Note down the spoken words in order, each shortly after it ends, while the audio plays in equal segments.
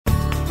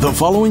The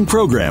following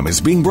program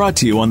is being brought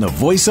to you on the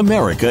Voice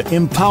America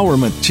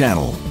Empowerment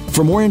Channel.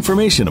 For more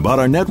information about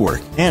our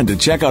network and to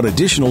check out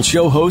additional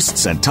show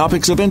hosts and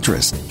topics of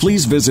interest,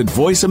 please visit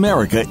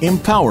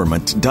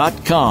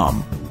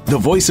voiceamericaempowerment.com. The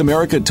Voice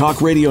America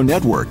Talk Radio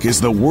Network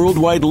is the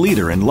worldwide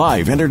leader in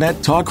live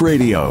Internet talk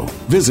radio.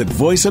 Visit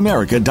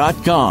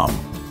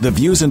voiceamerica.com. The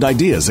views and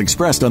ideas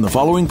expressed on the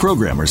following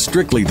program are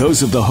strictly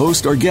those of the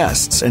host or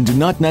guests and do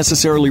not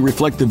necessarily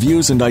reflect the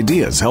views and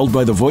ideas held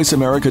by the Voice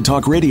America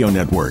Talk Radio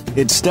Network,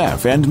 its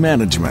staff, and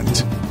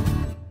management.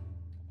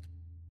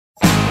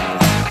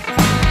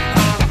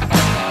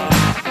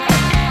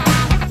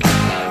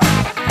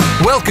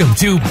 Welcome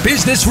to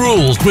Business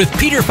Rules with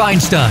Peter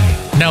Feinstein.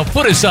 Now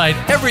put aside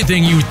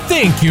everything you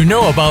think you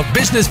know about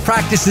business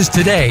practices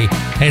today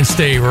and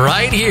stay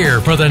right here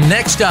for the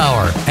next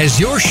hour as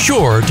you're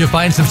sure to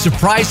find some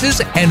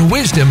surprises and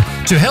wisdom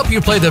to help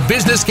you play the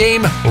business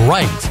game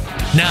right.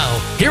 Now,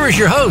 here is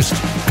your host,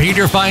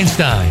 Peter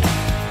Feinstein.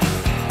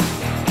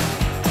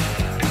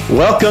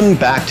 Welcome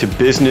back to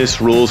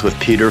Business Rules with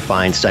Peter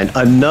Feinstein.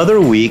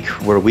 Another week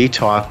where we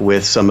talk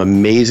with some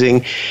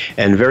amazing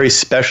and very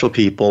special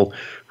people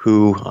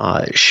who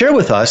share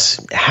with us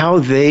how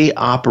they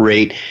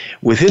operate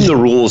within the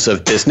rules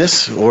of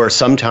business, or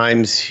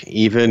sometimes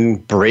even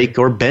break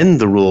or bend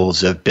the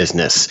rules of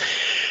business.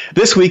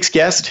 This week's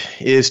guest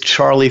is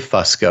Charlie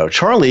Fusco.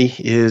 Charlie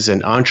is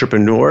an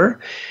entrepreneur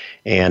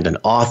and an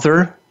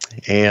author,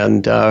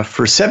 and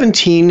for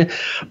 17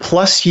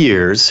 plus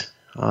years,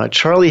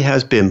 Charlie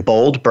has been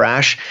bold,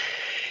 brash,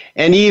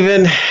 and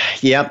even,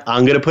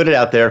 I'm going to put it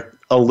out there,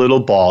 a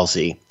little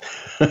ballsy.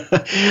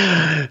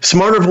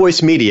 Smarter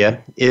Voice Media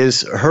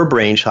is her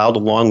brainchild,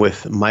 along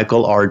with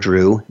Michael R.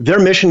 Drew. Their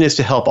mission is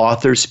to help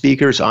authors,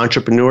 speakers,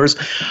 entrepreneurs,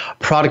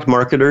 product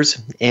marketers,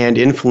 and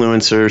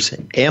influencers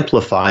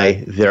amplify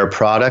their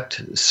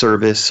product,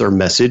 service, or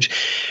message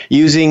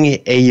using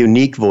a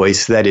unique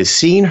voice that is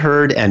seen,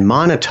 heard, and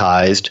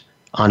monetized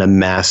on a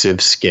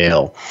massive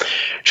scale.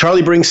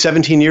 Charlie brings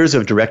 17 years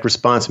of direct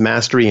response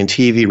mastery in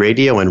TV,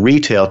 radio, and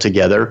retail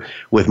together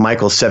with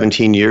Michael's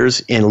 17 years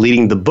in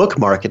leading the book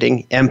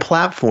marketing and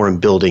platform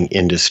building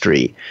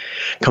industry.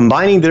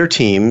 Combining their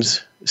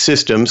teams,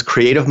 systems,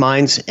 creative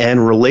minds,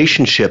 and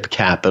relationship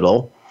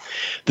capital,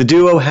 the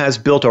duo has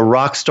built a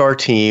rock star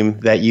team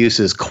that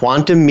uses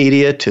quantum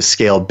media to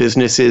scale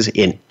businesses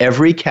in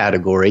every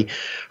category,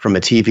 from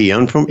a TV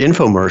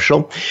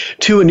infomercial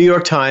to a New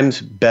York Times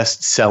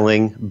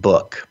best-selling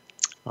book.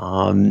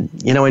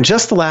 In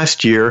just the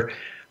last year,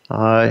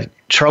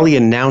 Charlie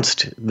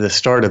announced the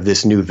start of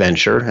this new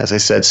venture, as I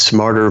said,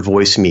 Smarter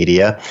Voice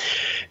Media,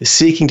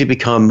 seeking to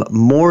become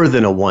more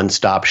than a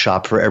one-stop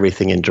shop for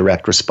everything in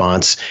direct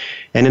response.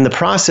 And in the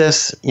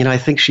process, I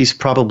think she's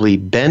probably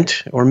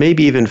bent or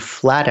maybe even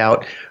flat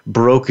out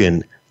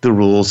broken the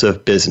rules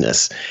of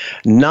business.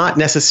 Not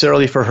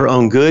necessarily for her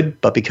own good,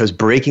 but because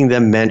breaking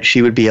them meant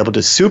she would be able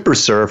to super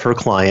serve her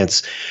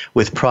clients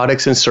with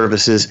products and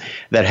services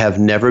that have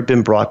never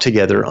been brought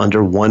together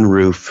under one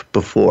roof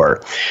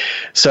before.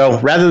 So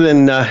rather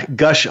than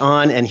gush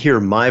on and hear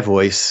my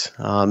voice,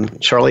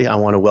 Charlie, I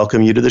want to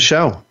welcome you to the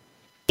show.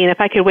 And if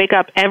I could wake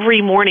up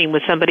every morning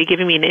with somebody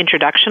giving me an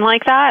introduction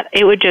like that,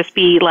 it would just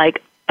be like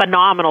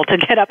phenomenal to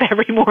get up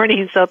every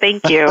morning. So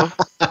thank you.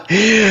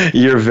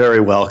 You're very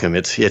welcome.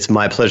 It's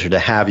my pleasure to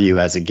have you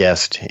as a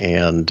guest,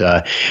 and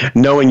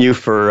knowing you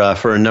for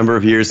a number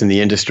of years in the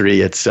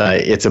industry, it's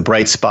a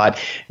bright spot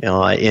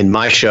in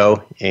my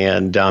show,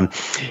 and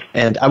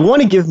I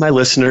want to give my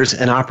listeners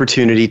an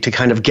opportunity to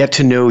kind of get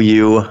to know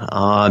you,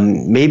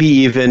 maybe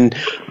even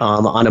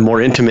on a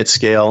more intimate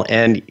scale,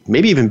 and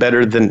maybe even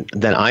better than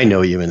I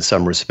know you in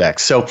some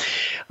respects. So.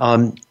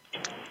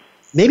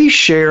 Maybe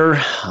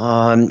share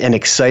an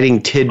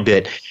exciting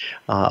tidbit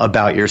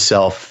about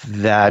yourself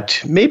that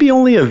maybe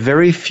only a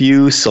very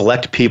few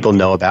select people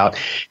know about.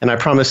 And I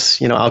promise,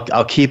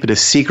 I'll keep it a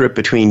secret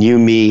between you,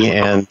 me,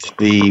 and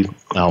the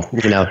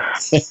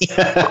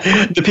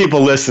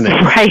people listening.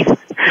 Right.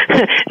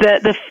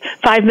 The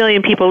 5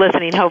 million people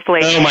listening,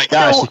 hopefully. Oh, my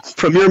gosh.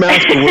 From your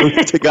mouth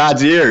to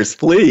God's ears,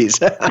 please.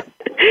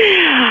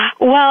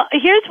 Well,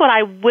 here's what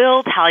I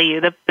will tell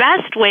you. The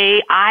best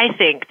way, I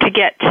think, to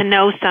get to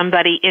know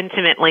somebody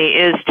intimately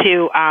is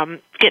to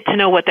get to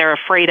know what they're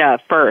afraid of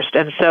first.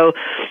 And so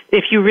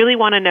if you really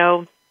want to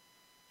know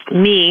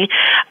me,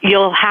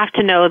 you'll have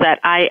to know that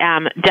I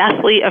am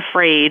deathly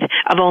afraid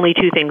of only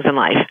two things in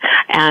life,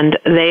 and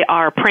they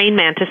are praying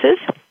mantises.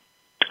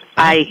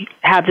 I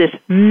have this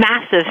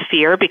massive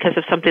fear because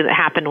of something that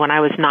happened when I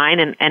was 9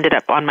 and ended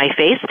up on my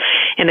face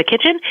in the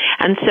kitchen.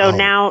 And so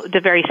now the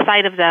very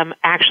sight of them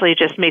actually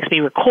just makes me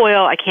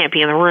recoil. I can't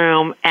be in the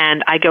room.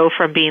 And I go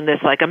from being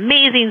this like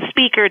amazing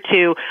speaker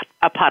to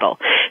a puddle.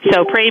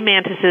 So praying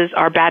mantises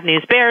are bad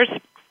news bears.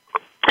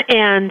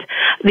 And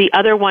the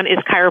other one is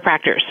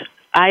chiropractors.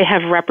 I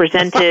have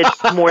represented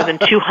more than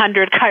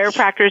 200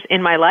 chiropractors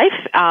in my life.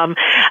 I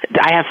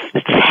have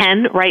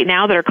 10 right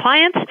now that are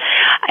clients,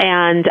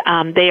 and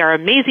they are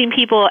amazing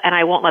people, and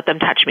I won't let them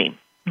touch me.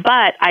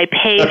 but I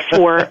pay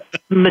for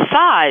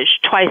massage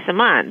twice a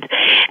month.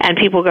 And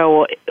people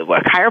go, well,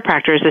 a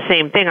chiropractor is the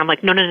same thing. I'm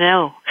like,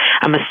 no.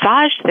 A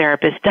massage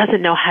therapist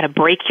doesn't know how to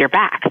break your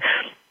back.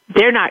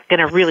 They're not going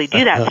to really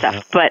do that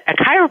stuff. But a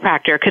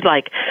chiropractor could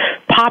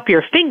pop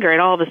your finger and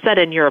all of a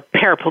sudden you're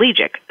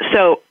paraplegic.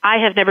 So I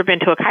have never been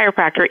to a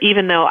chiropractor,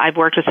 even though I've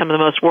worked with some of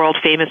the most world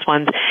famous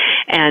ones.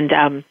 And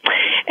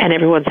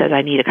everyone says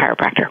I need a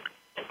chiropractor.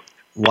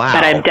 Wow.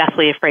 But I'm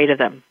deathly afraid of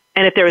them.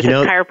 And if there was a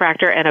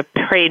chiropractor and a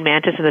praying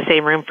mantis in the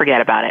same room,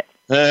 forget about it.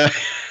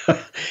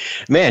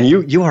 Man,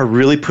 you are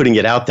really putting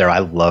it out there. I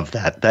love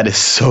that. That is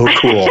so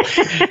cool.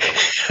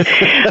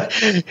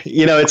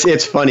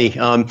 It's funny.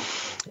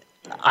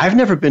 I've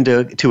never been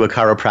to a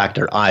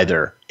chiropractor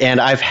either,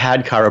 and I've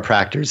had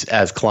chiropractors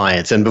as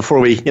clients. And before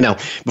we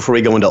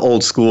go into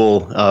old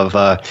school of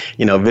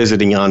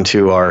visiting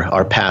onto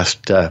our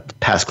past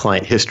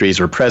client histories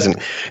or present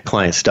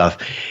client stuff,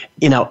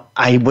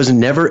 I was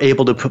never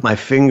able to put my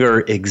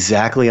finger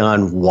exactly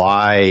on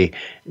why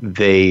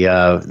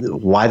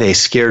they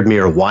scared me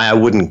or why I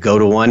wouldn't go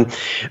to one.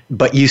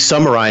 But you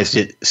summarized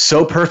it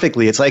so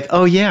perfectly. It's like,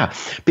 oh yeah,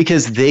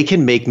 because they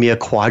can make me a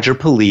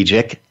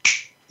quadriplegic.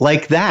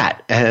 Like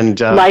that. And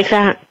like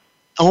that.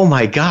 Oh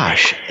my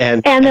gosh.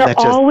 And they're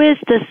always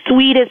the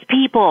sweetest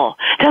people.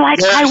 They're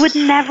like, I would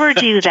never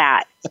do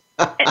that.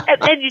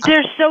 and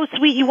they're so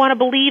sweet, you want to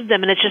believe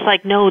them. And it's just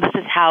like, no, this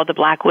is how the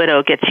Black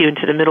Widow gets you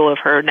into the middle of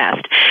her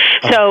nest.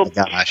 So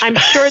I'm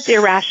sure it's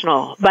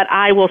irrational, but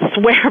I will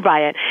swear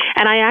by it.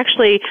 And I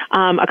actually,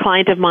 a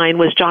client of mine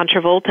was John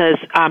Travolta's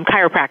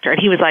chiropractor. And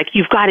he was like,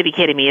 you've got to be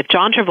kidding me. If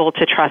John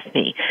Travolta trusts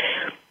me,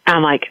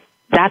 I'm like,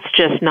 that's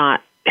just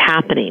not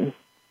happening.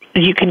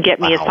 You can get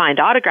me a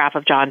signed autograph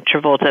of John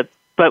Travolta,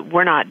 but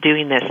we're not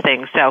doing this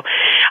thing. So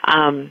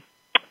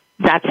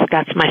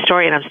that's my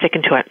story, and I'm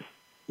sticking to it.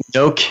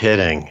 No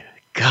kidding.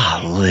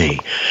 Golly.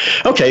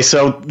 Okay,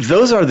 so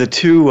those are the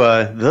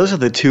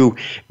two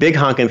big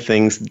honking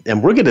things,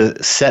 and we're going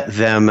to set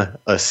them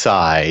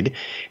aside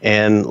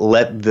and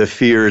let the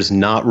fears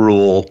not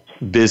rule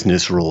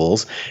business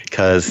rules,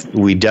 because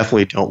we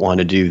definitely don't want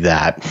to do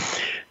that.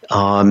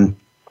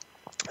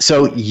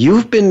 So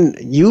you've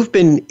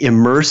been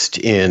immersed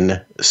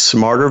in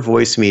smarter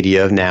voice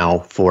media now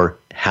for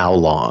how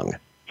long?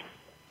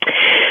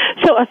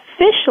 So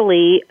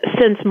officially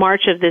since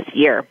March of this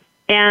year.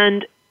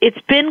 And it's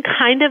been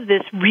kind of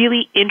this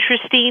really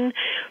interesting,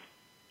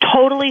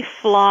 totally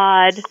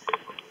flawed,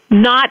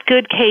 not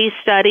good case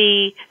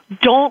study,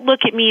 don't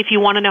look at me if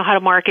you want to know how to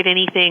market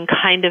anything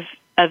kind of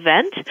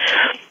event.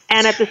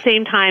 And at the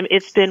same time,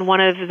 it's been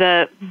one of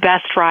the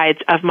best rides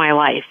of my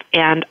life.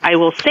 And I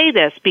will say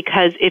this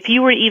because if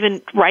you were even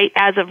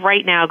as of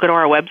right now, go to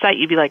our website,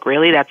 you'd be like,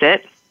 really, that's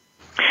it?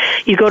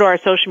 You go to our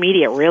social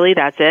media, really,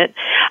 that's it?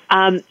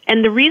 And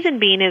the reason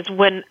being is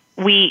when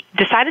we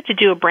decided to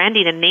do a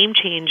branding and name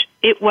change,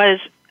 it was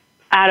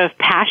out of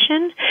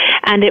passion,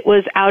 and it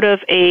was out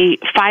of a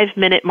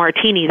 5-minute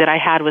martini that I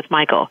had with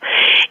Michael.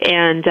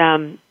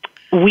 And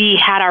we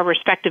had our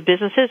respective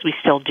businesses. We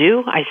still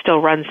do. I still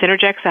run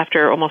Synergex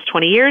after almost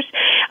 20 years.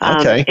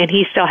 And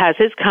he still has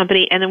his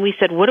company. And then we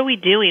said, what are we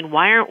doing?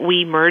 Why aren't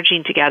we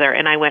merging together?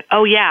 And I went,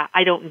 oh, yeah,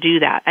 I don't do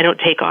that. I don't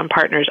take on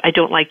partners. I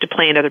don't like to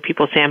play in other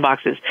people's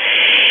sandboxes.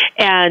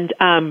 And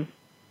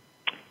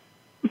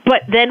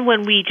but then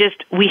when we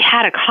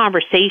had a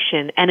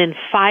conversation, and in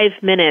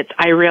 5 minutes,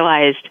 I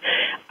realized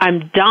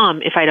I'm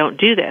dumb if I don't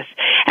do this.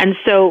 And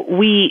so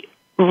we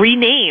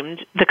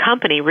renamed the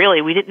company,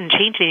 really. We didn't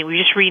change anything. We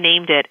just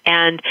renamed it.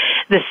 And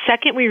the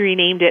second we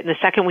renamed it and the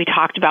second we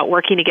talked about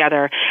working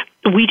together,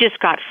 we just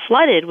got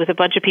flooded with a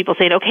bunch of people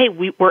saying, okay,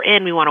 we're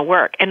in, we want to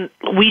work. And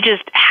we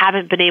just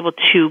haven't been able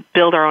to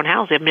build our own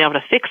house. We haven't been able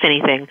to fix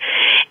anything.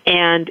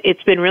 And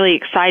it's been really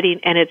exciting,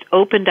 and it's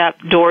opened up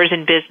doors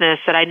in business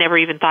that I never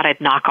even thought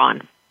I'd knock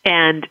on.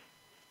 And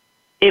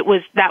that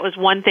was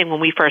one thing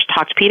when we first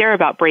talked, Peter,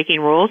 about breaking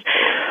rules.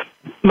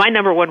 My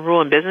number one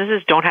rule in business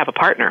is don't have a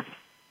partner.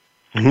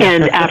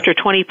 And after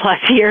 20 plus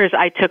years,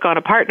 I took on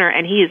a partner,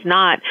 and he is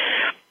not,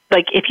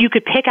 if you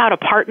could pick out a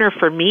partner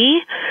for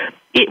me,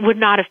 it would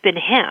not have been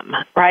him,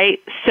 right?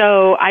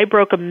 So I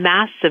broke a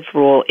massive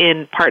rule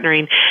in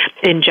partnering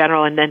in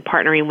general, and then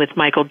partnering with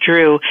Michael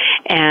Drew.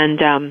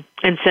 And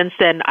since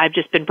then, I've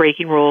just been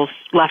breaking rules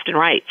left and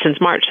right since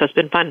March, so it's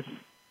been fun.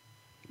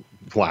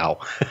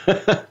 Wow.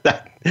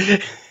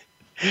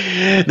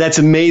 That's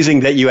amazing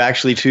that you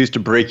actually choose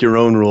to break your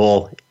own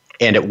rule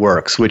and it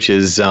works, which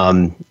is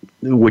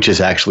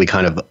actually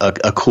kind of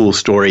a cool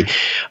story.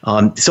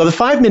 So the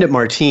 5-minute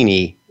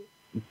martini,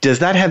 does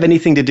that have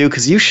anything to do?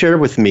 Because you shared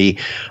with me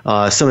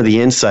some of the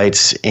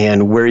insights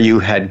and where you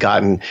had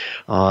gotten,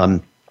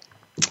 I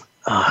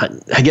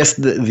guess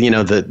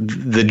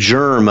the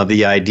germ of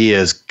the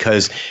ideas.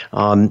 Because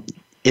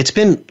it's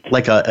been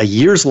like a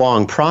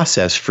years-long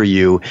process for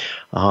you,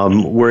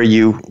 where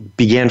you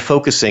began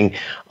focusing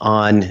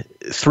on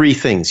 3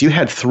 things. You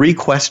had 3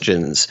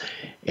 questions.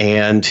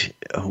 And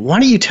why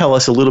don't you tell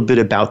us a little bit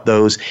about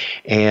those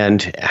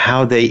and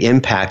how they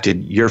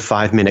impacted your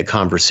 5-minute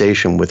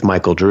conversation with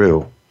Michael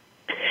Drew?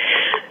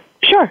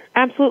 Sure. Sure,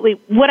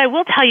 absolutely. What I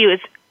will tell you is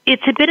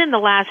it's been in the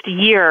last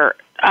year,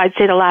 I'd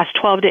say the last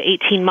 12 to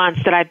 18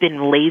 months, that I've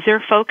been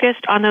laser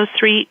focused on those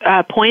 3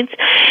 points,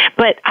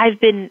 but there's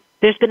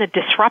been a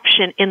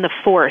disruption in the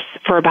force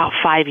for about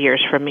 5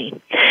 years for me.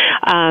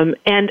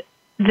 And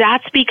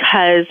that's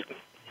because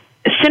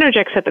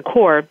Synergex at the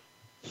core,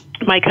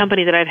 my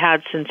company that I've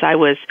had since I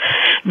was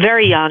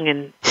very young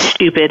and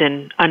stupid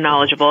and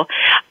unknowledgeable,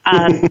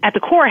 at the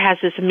core has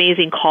this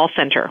amazing call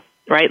center,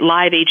 right?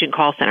 Live agent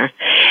call center.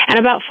 And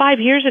about 5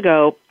 years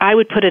ago, I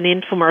would put an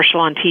infomercial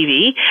on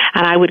TV,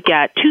 and I would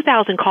get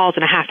 2,000 calls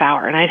in a half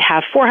hour, and I'd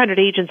have 400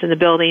 agents in the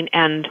building,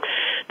 and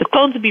the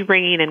phones would be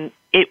ringing, and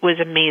it was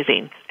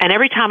amazing. And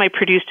every time I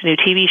produced a new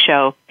TV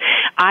show,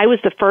 I was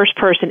the first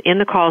person in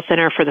the call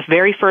center for the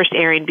very first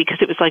airing because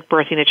it was like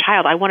birthing a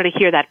child. I wanted to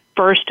hear that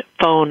first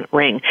phone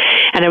ring,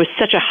 and it was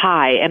such a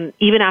high. And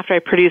even after I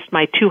produced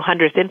my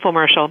 200th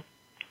infomercial,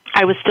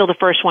 I was still the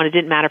first one. It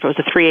didn't matter if it was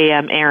a 3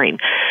 a.m. airing.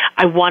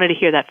 I wanted to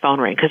hear that phone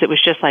ring because it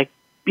was just like,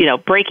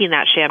 breaking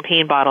that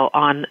champagne bottle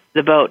on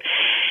the boat.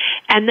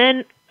 And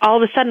then all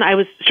of a sudden I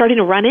was starting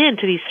to run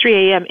into these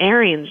 3 a.m.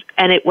 airings,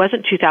 and it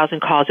wasn't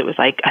 2,000 calls. It was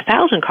like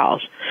 1,000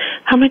 calls.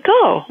 I'm like,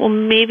 oh, well,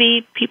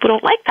 maybe people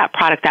don't like that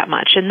product that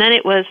much. And then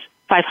it was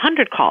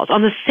 500 calls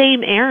on the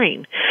same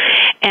airing.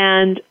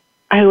 And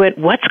I went,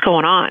 what's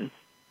going on?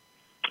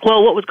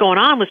 Well, what was going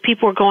on was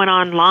people were going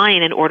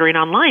online and ordering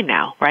online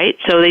now, right?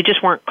 So they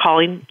just weren't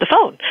calling the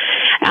phone.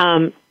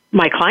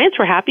 My clients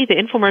were happy. The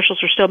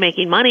infomercials were still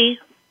making money.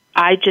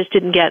 I just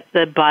didn't get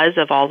the buzz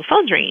of all the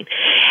phones ringing.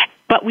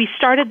 But we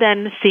started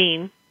then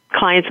seeing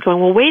clients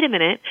going, well, wait a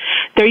minute.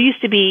 There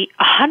used to be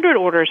 100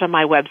 orders on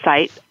my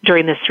website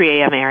during this 3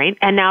 a.m. airing,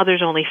 and now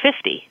there's only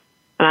 50.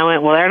 And I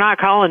went, well, they're not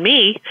calling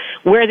me.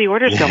 Where are the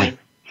orders going?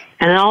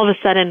 And then all of a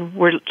sudden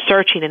we're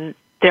searching, and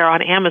they're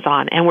on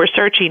Amazon, and we're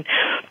searching,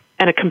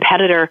 and a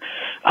competitor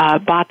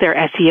bought their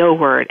SEO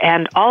word.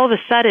 And all of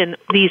a sudden,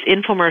 these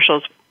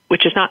infomercials,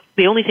 which is not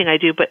the only thing I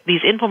do, but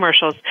these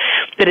infomercials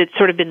that had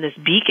sort of been this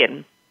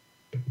beacon,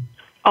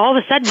 all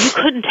of a sudden you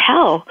couldn't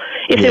tell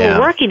if they were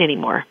working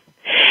anymore.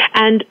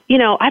 And,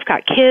 I've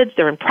got kids,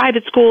 they're in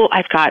private school,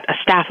 I've got a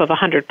staff of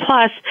 100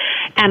 plus,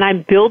 and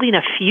I'm building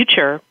a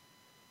future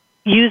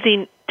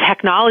using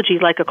technology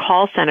like a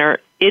call center,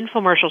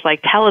 infomercials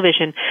like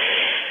television,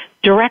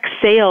 direct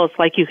sales,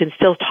 like you can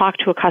still talk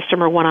to a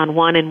customer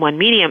one-on-one in one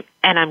medium,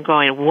 and I'm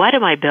going, what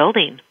am I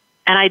building?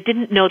 And I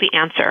didn't know the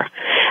answer.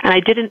 And I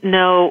didn't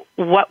know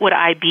what would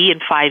I be in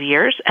 5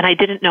 years, and I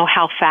didn't know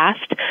how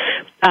fast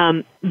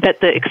that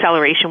the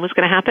acceleration was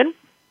going to happen,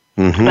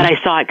 but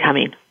I saw it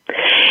coming.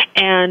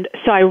 And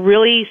so I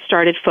really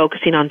started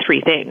focusing on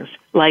 3 things,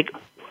 like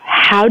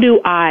how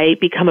do I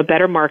become a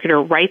better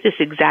marketer right this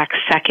exact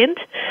second?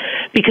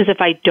 Because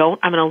if I don't,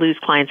 I'm going to lose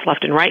clients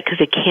left and right because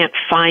they can't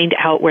find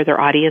out where their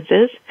audience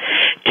is.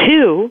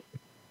 2,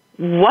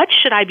 what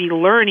should I be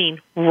learning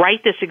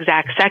right this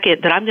exact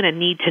second that I'm going to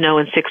need to know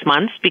in 6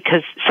 months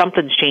because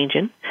something's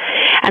changing?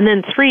 And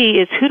then 3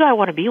 is, who do I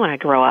want to be when I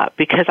grow up?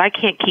 Because I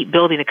can't keep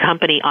building a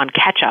company on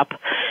catch-up.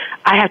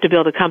 I have to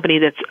build a company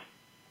that's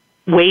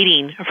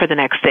waiting for the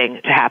next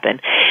thing to happen.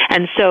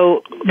 And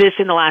so this,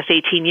 in the last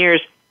 18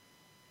 years,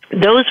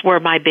 those were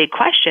my big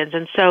questions.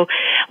 And so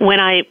when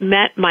I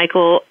met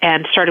Michael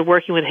and started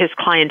working with his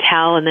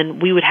clientele, and then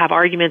we would have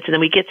arguments, and then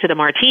we get to the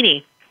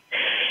martini,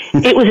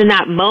 it was in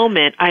that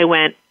moment I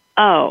went,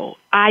 oh,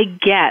 I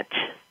get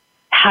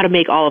how to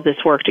make all of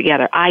this work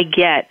together. I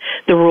get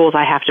the rules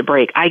I have to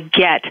break. I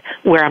get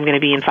where I'm going to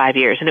be in 5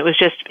 years. And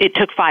it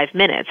took 5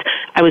 minutes.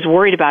 I was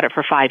worried about it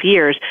for 5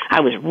 years. I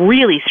was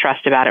really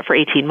stressed about it for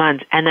 18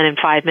 months. And then in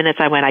 5 minutes,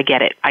 I went, I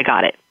get it. I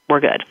got it.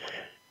 We're good.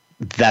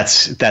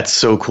 That's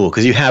so cool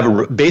because you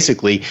have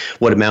basically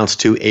what amounts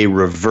to a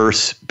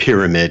reverse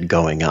pyramid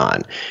going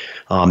on.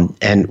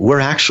 And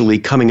we're actually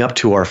coming up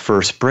to our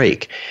first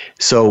break.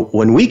 So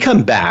when we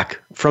come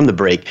back from the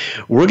break,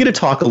 we're going to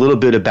talk a little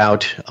bit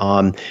about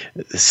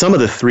some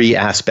of the 3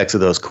 aspects of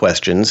those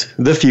questions: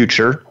 the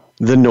future,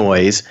 the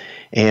noise,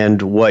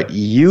 and what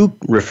you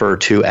refer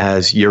to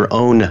as your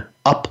own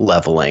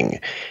up-leveling.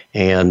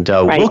 And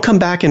we'll come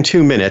back in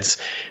 2 minutes.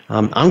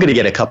 I'm going to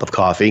get a cup of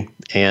coffee,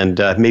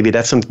 and maybe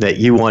that's something that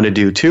you want to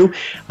do too.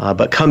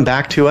 But come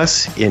back to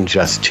us in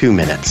just 2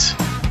 minutes.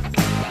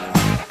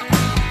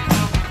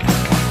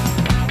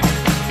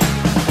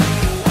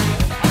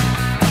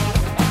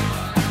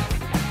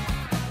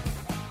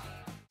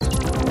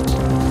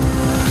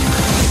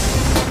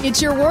 It's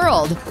your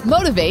world.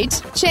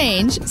 Motivate,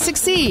 change,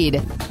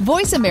 succeed.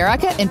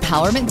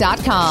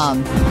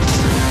 VoiceAmericaEmpowerment.com.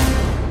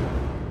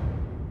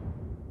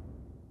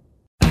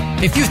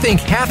 If you think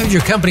half of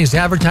your company's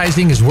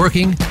advertising is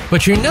working,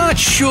 but you're not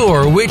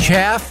sure which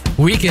half,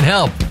 we can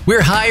help.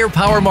 We're Higher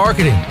Power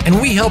Marketing,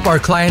 and we help our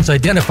clients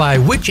identify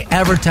which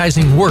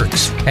advertising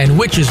works and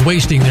which is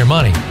wasting their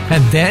money.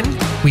 And then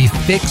we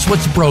fix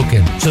what's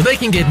broken so they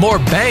can get more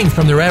bang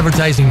from their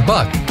advertising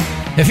buck.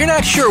 If you're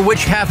not sure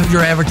which half of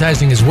your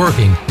advertising is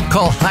working,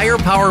 call Higher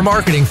Power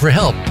Marketing for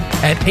help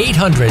at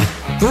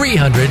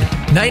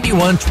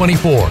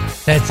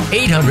 800-300-9124. That's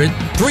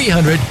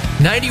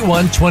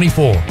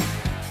 800-300-9124.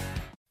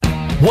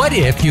 What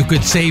if you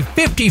could save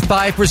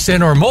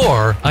 55% or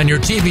more on your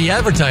TV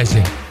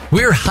advertising?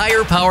 We're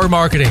Higher Power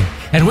Marketing,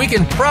 and we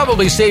can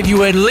probably save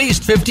you at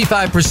least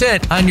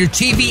 55% on your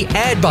TV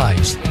ad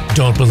buys.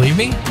 Don't believe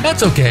me?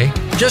 That's okay.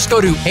 Just go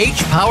to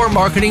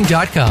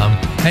hpowermarketing.com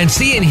and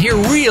see and hear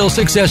real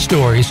success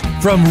stories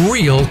from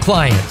real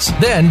clients.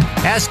 Then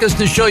ask us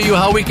to show you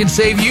how we can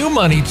save you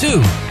money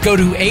too. Go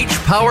to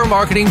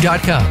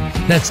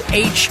hpowermarketing.com. That's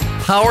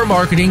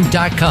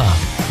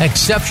hpowermarketing.com.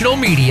 Exceptional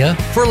media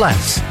for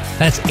less.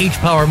 That's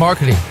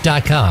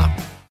hpowermarketing.com.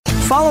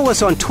 Follow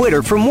us on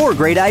Twitter for more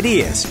great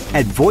ideas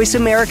at Voice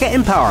America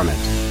Empowerment.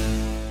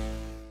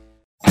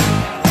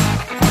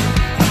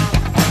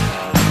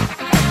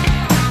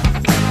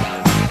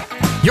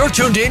 You're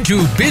tuned in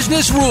to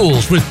Business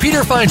Rules with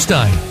Peter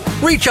Feinstein.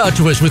 Reach out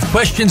to us with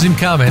questions and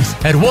comments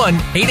at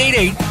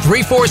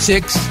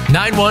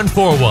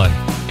 1-888-346-9141.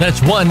 That's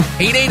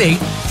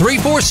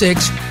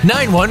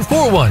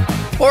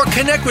 1-888-346-9141. Or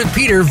connect with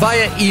Peter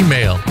via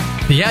email.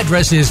 The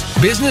address is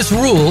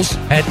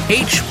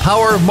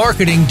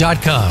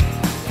businessrules@hpowermarketing.com.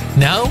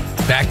 Now,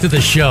 back to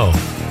the show.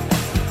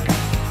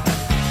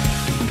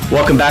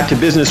 Welcome back to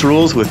Business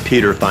Rules with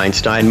Peter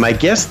Feinstein. My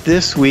guest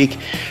this week,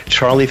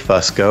 Charlie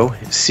Fusco,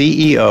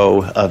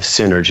 CEO of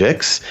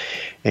Synergix.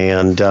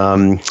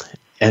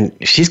 And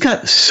she's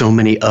got so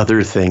many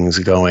other things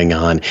going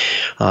on.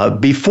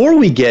 Before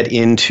we get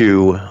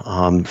into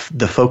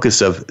the focus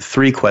of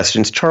 3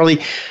 questions,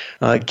 Charlie,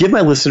 give my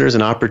listeners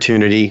an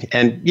opportunity,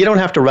 and you don't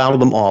have to rattle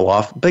them all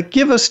off, but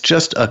give us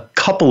just a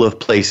couple of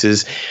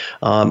places,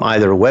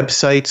 either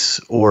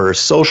websites or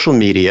social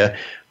media,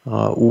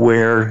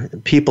 where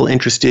people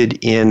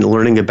interested in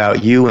learning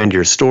about you and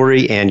your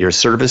story and your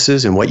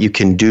services and what you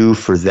can do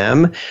for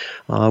them,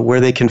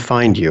 where they can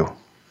find you.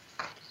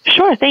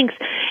 Sure, thanks.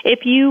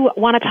 If you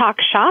want to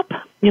talk shop,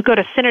 you go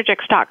to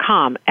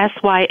Synergix.com,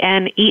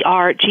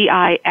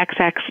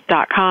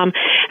 Synergix.com,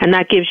 and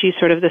that gives you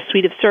sort of the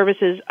suite of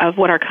services of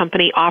what our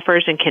company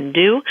offers and can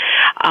do.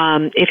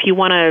 If you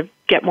want to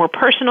get more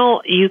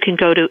personal, you can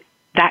go to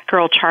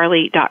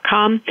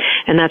thatgirlcharlie.com,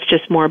 and that's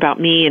just more about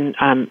me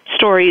and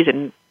stories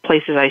and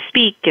places I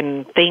speak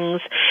and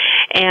things.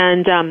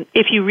 And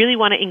if you really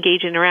want to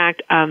engage and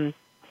interact, I'd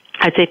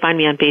say find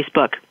me on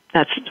Facebook.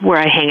 That's where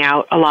I hang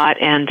out a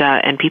lot,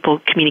 and people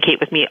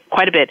communicate with me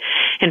quite a bit.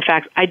 In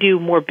fact, I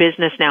do more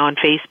business now on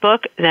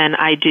Facebook than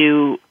I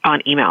do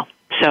on email.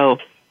 So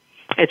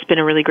it's been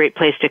a really great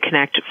place to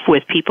connect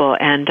with people.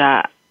 And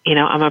I'm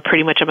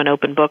an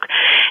open book.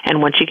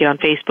 And once you get on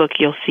Facebook,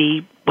 you'll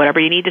see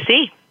whatever you need to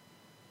see.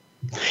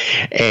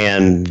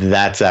 And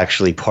that's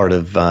actually part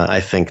of, I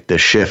think, the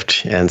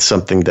shift, and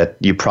something that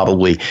you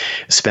probably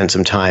spent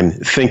some time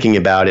thinking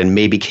about and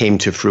maybe came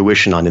to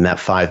fruition on in that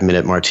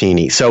 5-minute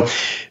martini. So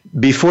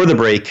before the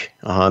break,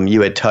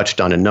 you had touched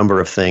on a number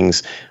of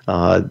things,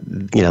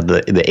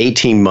 the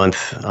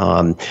 18-month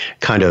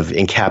kind of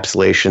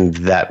encapsulation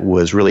that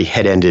was really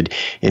head-ended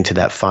into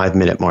that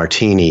 5-minute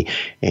martini.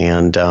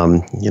 And,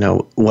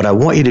 what I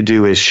want you to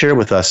do is share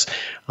with us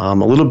a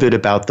little bit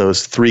about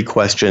those 3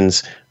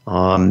 questions,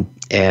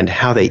 and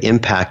how they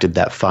impacted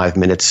that 5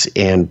 minutes,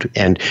 and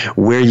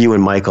where you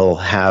and Michael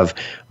have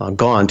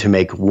gone to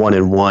make 1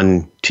 and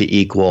 1 to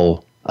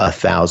equal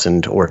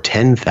 1,000 or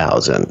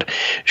 10,000.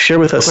 Share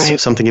with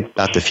us something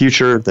about the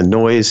future, the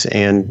noise,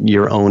 and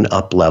your own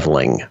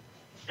up-leveling.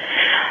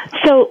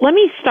 So let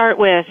me start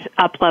with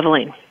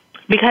up-leveling.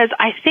 Because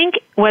I think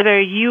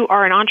whether you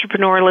are an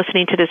entrepreneur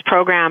listening to this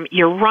program,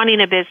 you're running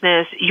a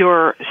business,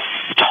 you're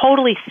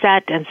totally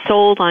set and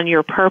sold on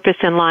your purpose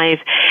in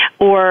life,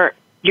 or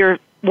you're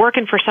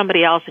working for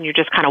somebody else and you're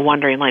just kind of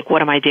wondering, like,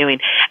 what am I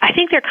doing? I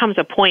think there comes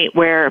a point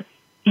where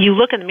you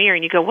look in the mirror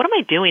and you go, what am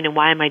I doing and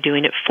why am I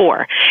doing it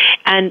for?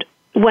 And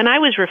when I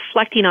was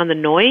reflecting on the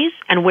noise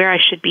and where I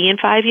should be in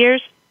 5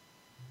 years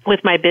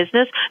with my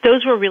business,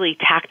 those were really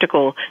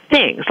tactical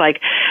things,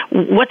 like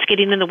what's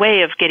getting in the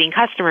way of getting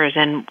customers,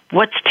 and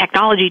what's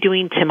technology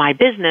doing to my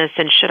business,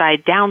 and should I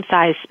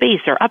downsize space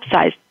or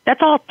upsize?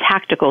 That's all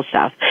tactical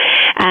stuff.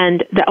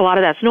 And a lot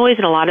of that's noise,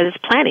 and a lot of it's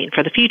planning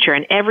for the future,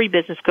 and every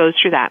business goes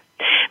through that.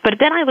 But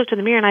then I looked in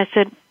the mirror and I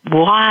said,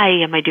 why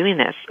am I doing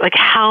this? Like,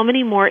 how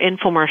many more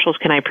infomercials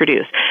can I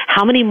produce?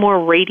 How many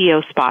more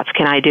radio spots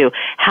can I do?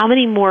 How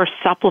many more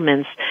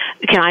supplements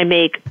can I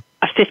make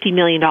a $50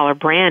 million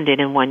brand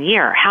in 1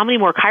 year? How many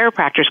more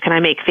chiropractors can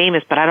I make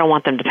famous, but I don't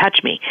want them to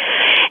touch me?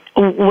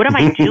 What am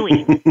I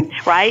doing,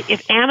 right?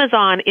 If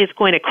Amazon is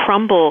going to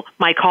crumble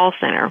my call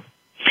center,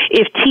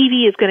 if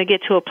TV is going to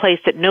get to a place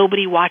that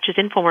nobody watches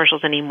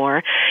infomercials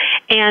anymore,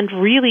 and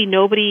really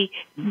nobody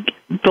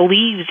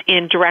believes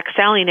in direct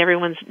selling,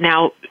 everyone's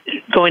now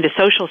going to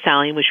social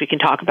selling, which we can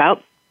talk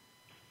about,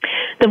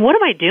 then what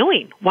am I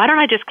doing? Why don't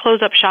I just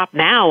close up shop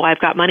now? I've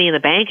got money in the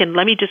bank, and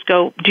let me just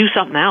go do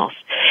something else.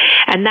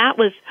 And that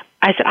was,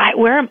 I said,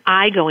 where am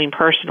I going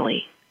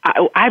personally?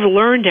 I've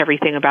learned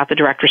everything about the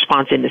direct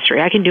response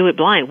industry. I can do it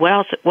blind. What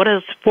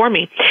else for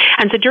me?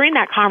 And so during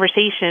that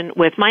conversation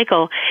with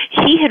Michael,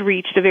 he had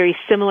reached a very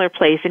similar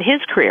place in his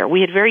career.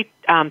 We had very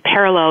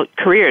parallel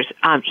careers.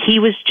 He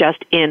was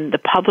just in the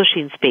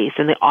publishing space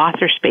and the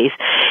author space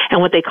and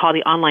what they call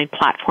the online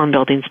platform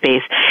building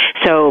space.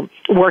 So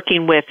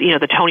working with,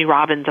 the Tony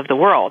Robbins of the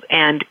world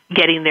and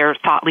getting their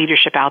thought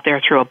leadership out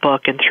there through a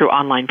book and through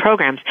online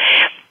programs.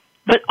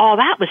 But all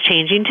that was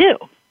changing too.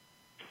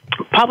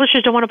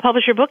 Publishers don't want to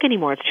publish your book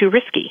anymore. It's too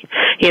risky.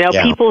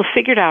 People have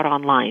figured out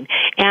online.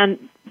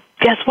 And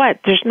guess what?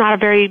 There's not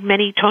very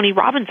many Tony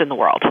Robbins in the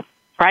world,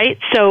 right?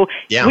 So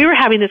we were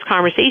having this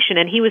conversation,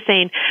 and he was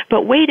saying,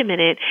 but wait a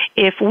minute,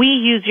 if we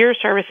use your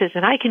services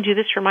and I can do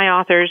this for my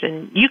authors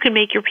and you can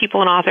make your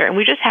people an author, and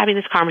we're just having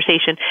this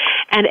conversation,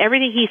 and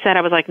everything he said,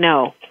 I was like,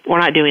 no, we're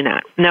not doing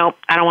that. No,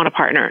 I don't want to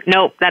partner.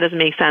 No, that doesn't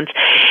make sense.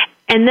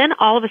 And then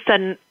all of a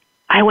sudden,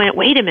 I went,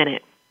 wait a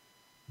minute.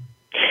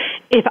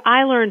 If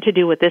I learn to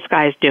do what this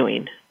guy's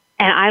doing,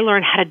 and I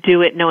learn how to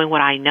do it knowing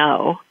what I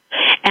know,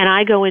 and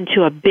I go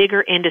into a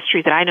bigger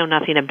industry that I know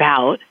nothing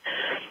about,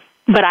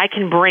 but I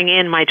can bring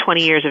in my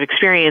 20 years of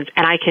experience,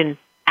 and I can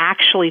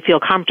actually feel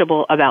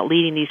comfortable about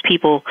leading these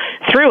people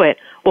through it,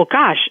 well,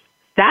 gosh,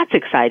 that's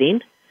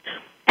exciting.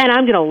 And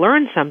I'm going to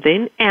learn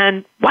something,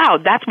 and wow,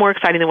 that's more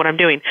exciting than what I'm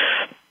doing.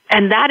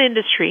 And that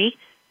industry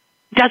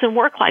doesn't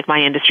work like my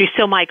industry.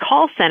 So my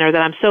call center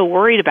that I'm so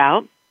worried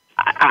about,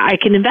 I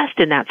can invest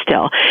in that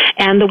still.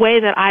 And the way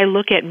that I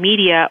look at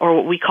media, or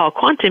what we call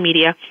quantum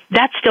media,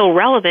 that's still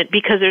relevant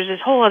because there's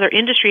this whole other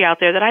industry out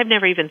there that I've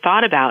never even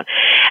thought about.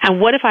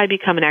 And what if I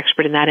become an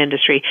expert in that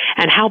industry?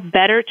 And how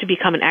better to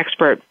become an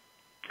expert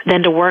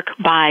than to work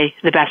by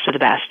the best of the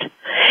best?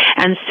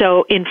 And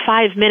so in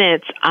 5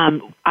 minutes,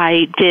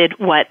 I did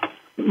what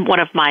one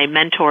of my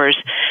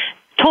mentors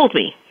told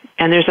me.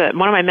 And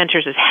one of my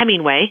mentors is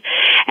Hemingway,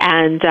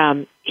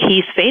 and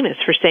he's famous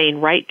for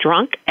saying, write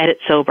drunk, edit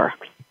sober.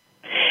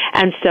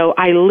 And so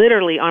I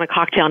literally, on a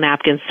cocktail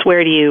napkin,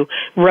 swear to you,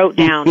 wrote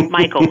down,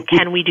 Michael,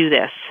 can we do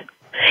this?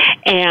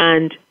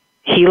 And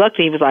he looked at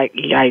me, he was like,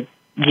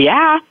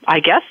 yeah, I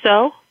guess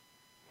so.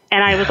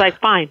 And I was like,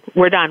 fine,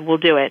 we're done, we'll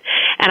do it.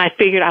 And I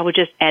figured I would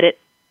just edit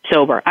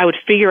sober. I would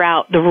figure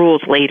out the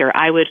rules later.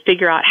 I would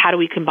figure out how do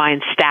we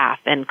combine staff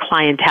and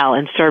clientele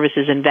and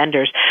services and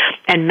vendors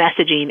and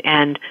messaging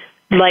and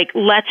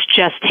let's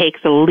just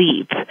take the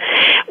leap,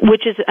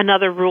 which is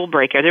another rule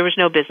breaker. There was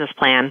no business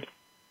plan.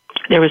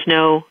 There was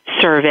no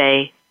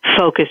survey,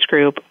 focus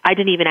group. I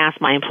didn't even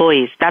ask my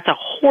employees. That's a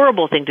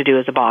horrible thing to do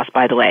as a boss,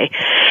 by the way.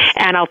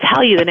 And I'll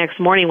tell you, the next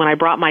morning when I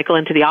brought Michael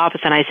into the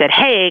office and I said,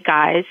 hey,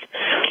 guys,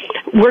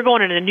 we're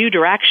going in a new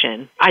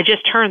direction. I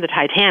just turned the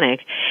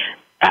Titanic.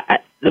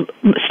 The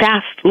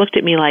staff looked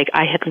at me like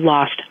I had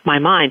lost my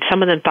mind.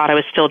 Some of them thought I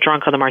was still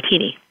drunk on the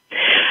martini.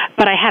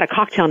 But I had a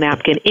cocktail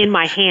napkin in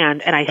my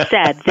hand, and I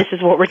said, this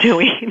is what we're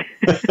doing.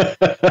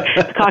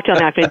 The cocktail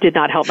napkin did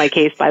not help my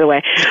case, by the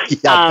way.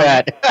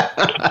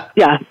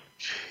 Yeah.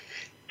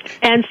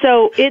 And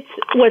so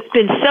what's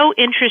been so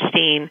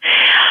interesting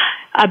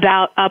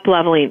about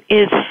up-leveling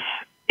is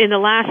in the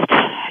last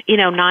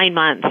 9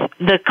 months,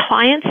 the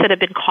clients that have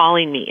been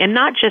calling me, and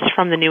not just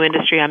from the new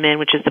industry I'm in,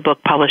 which is the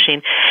book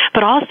publishing,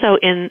 but also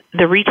in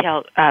the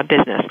retail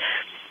business.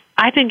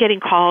 I've been getting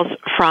calls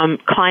from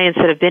clients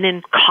that have been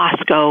in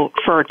Costco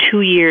for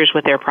 2 years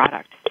with their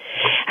product.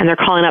 And they're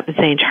calling up and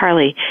saying,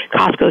 Charlie,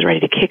 Costco's ready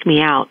to kick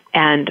me out,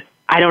 and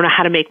I don't know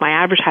how to make my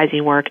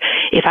advertising work.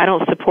 If I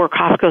don't support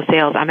Costco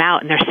sales, I'm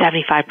out, and they're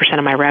 75%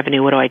 of my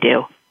revenue. What do I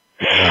do?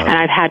 And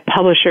I've had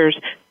publishers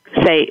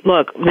say,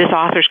 look, this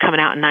author's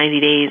coming out in 90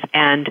 days,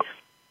 and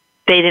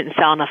they didn't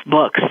sell enough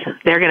books.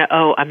 They're going to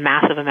owe a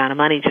massive amount of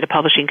money to the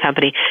publishing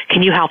company.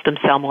 Can you help them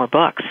sell more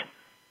books?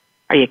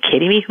 Are you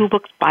kidding me? Who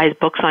buys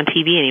books on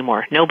TV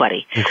anymore?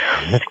 Nobody.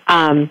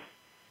 Right?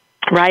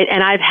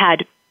 And I've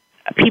had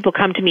people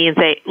come to me and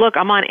say, look,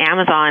 I'm on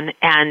Amazon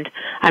and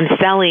I'm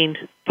selling,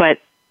 but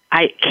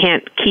I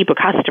can't keep a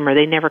customer.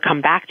 They never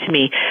come back to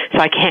me, so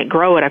I can't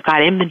grow it. I've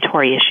got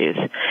inventory issues.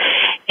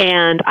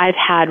 And I've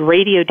had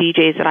radio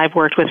DJs that I've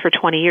worked with for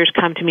 20 years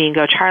come to me and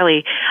go,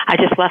 Charlie, I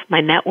just left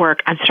my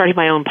network. I'm starting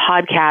my own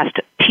podcast.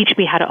 Teach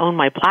me how to own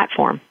my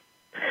platform.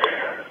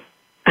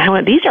 And I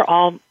went, these are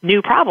all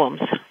new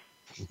problems.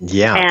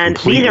 Yeah, and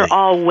completely. These are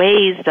all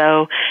ways,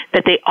 though,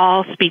 that they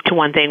all speak to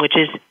one thing, which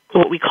is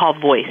what we call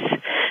voice,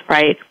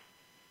 right?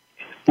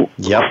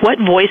 Yep. What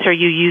voice are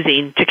you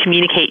using to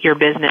communicate your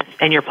business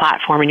and your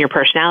platform and your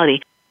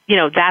personality?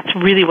 That's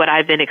really what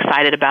I've been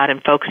excited about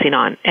and focusing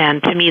on.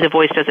 And to me, the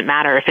voice doesn't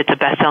matter if it's a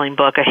best-selling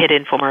book, a hit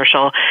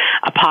infomercial,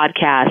 a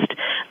podcast,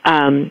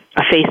 a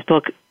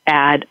Facebook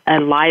ad, a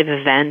live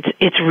event.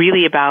 It's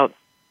really about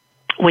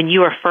when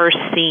you are first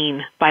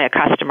seen by a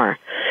customer,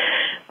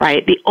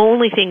 right? The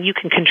only thing you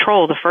can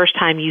control the first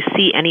time you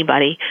see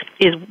anybody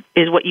is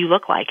what you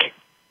look like.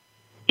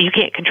 You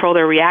can't control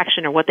their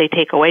reaction or what they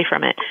take away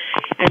from it.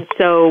 And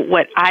so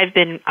what I've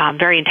been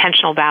very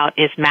intentional about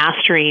is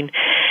mastering,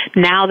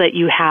 now that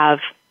you have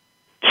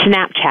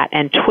Snapchat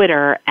and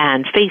Twitter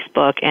and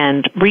Facebook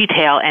and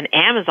retail, and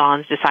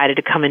Amazon's decided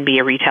to come and be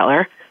a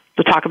retailer.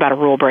 So talk about a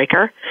rule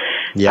breaker.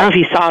 Yeah. I don't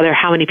know if you saw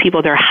how many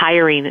people they're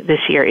hiring this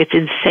year. It's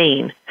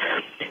insane.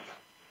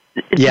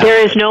 Yeah.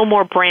 There is no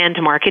more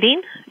brand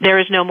marketing. There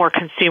is no more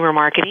consumer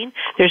marketing.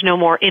 There's no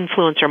more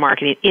influencer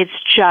marketing. It's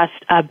just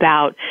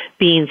about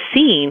being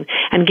seen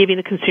and giving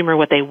the consumer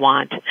what they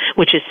want,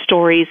 which is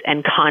stories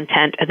and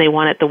content, and they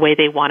want it the way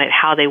they want it,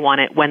 how they want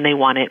it, when they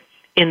want it,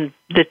 in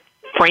the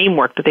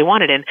framework that they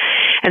want it in.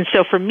 And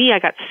so for me, I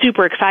got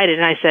super excited,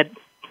 and I said,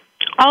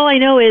 all I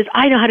know is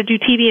I know how to do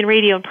TV and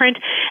radio and print,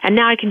 and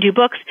now I can do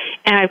books,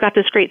 and I've got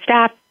this great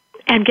staff,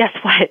 and guess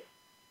what?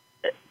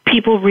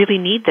 People really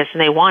need this,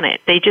 and they want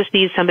it. They just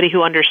need somebody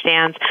who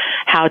understands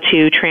how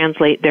to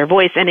translate their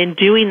voice. And in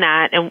doing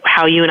that, and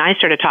how you and I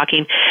started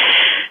talking,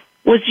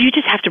 was you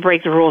just have to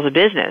break the rules of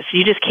business.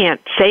 You just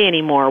can't say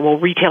anymore, well,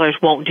 retailers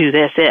won't do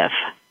this if.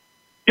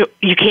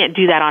 You can't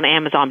do that on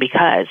Amazon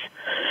because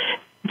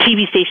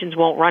TV stations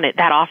won't run it.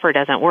 That offer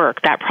doesn't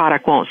work. That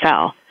product won't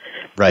sell.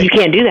 Right. You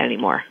can't do that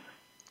anymore.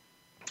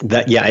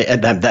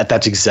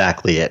 That's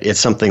exactly it. It's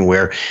something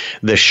where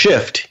the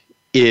shift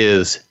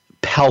is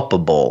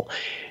palpable.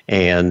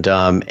 And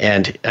I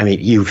mean,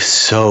 you've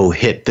so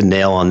hit the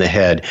nail on the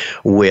head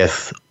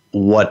with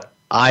what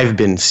I've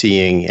been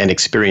seeing and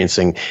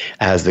experiencing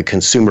as the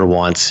consumer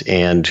wants,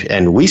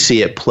 and we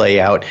see it play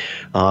out.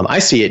 I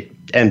see it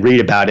and read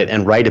about it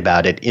and write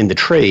about it in the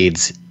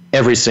trades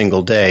every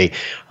single day.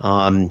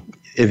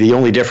 The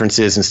only difference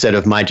is, instead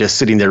of my just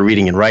sitting there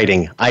reading and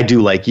writing, I do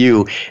like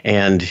you,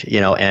 and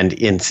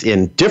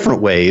in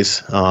different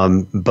ways,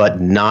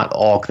 but not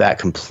all that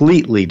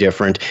completely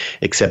different.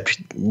 Except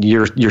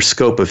your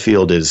scope of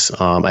field is,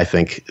 I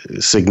think,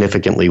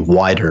 significantly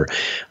wider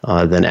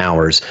than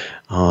ours.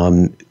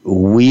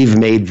 We've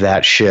made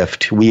that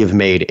shift. We have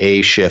made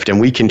a shift,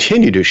 and we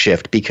continue to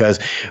shift because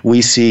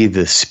we see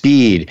the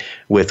speed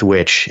with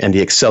which and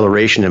the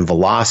acceleration and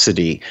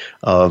velocity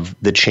of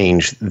the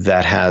change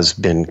that has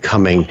been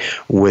coming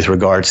with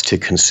regards to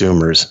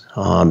consumers.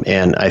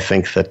 And I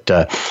think that,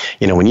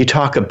 when you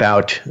talk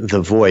about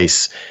the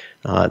voice,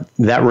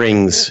 that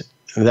rings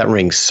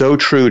so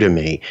true to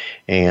me,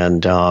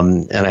 and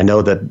I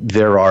know that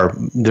there are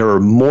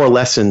more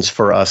lessons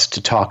for us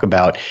to talk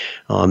about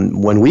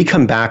when we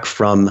come back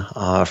from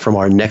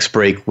our next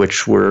break,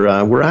 which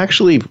we're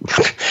actually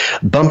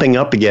bumping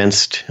up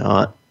against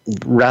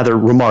rather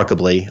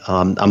remarkably.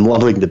 I'm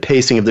loving the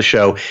pacing of the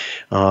show.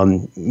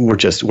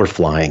 We're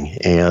flying,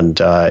 and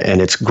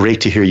it's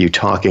great to hear you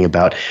talking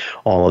about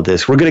all of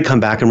this. We're going to come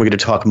back and we're going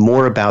to talk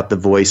more about the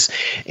voice.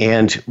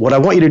 And what I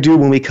want you to do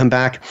when we come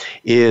back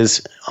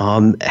is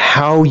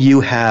how you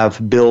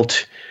have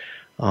built,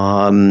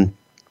 I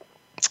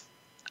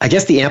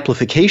guess, the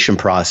amplification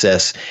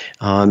process,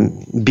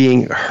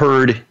 being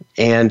heard,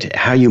 and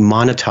how you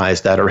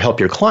monetize that or help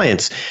your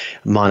clients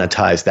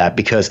monetize that,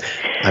 because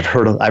I've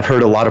heard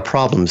a lot of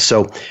problems.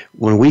 So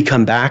when we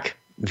come back,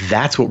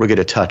 that's what we're going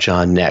to touch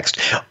on next.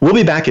 We'll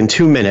be back in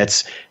 2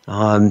 minutes.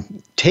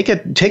 Take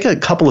a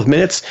couple of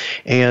minutes,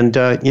 and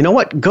you know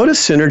what? Go to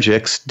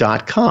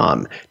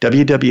synergix.com,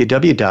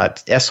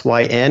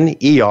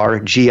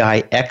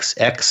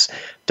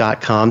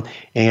 www.synergix.com,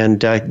 and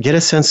get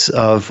a sense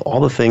of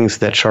all the things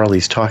that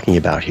Charlie's talking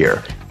about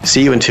here.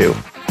 See you in 2.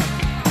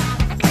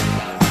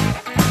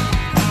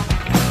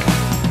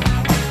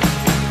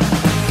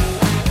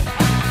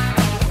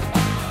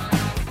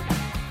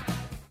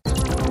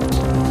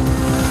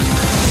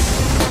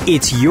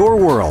 It's your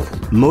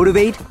world.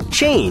 Motivate,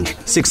 change,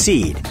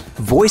 succeed.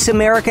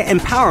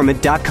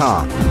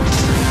 VoiceAmericaEmpowerment.com.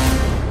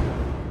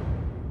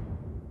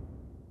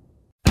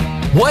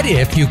 What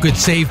if you could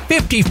save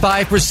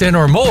 55%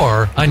 or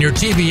more on your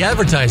TV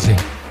advertising?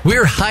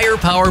 We're Higher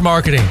Power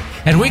Marketing,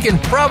 and we can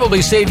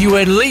probably save you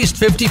at least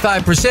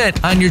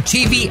 55% on your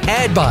TV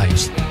ad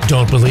buys.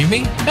 Don't believe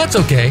me? That's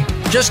okay.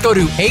 Just go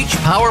to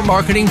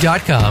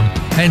hpowermarketing.com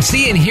and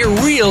see and hear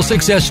real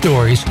success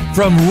stories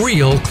from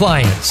real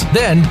clients.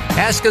 Then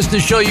ask us to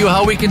show you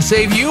how we can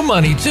save you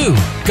money too.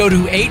 Go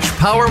to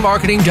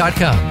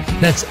hpowermarketing.com.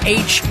 That's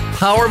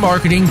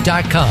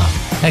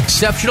hpowermarketing.com.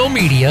 Exceptional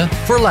media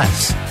for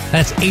less.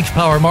 That's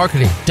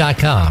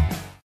hpowermarketing.com.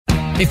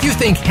 If you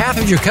think half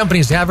of your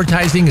company's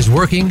advertising is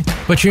working,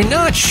 but you're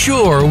not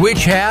sure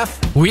which half,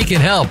 we can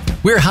help.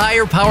 We're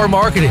Higher Power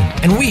Marketing,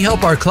 and we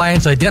help our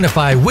clients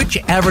identify which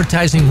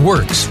advertising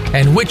works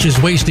and which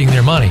is wasting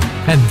their money.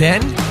 And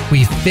then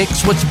we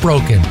fix what's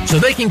broken so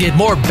they can get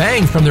more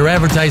bang from their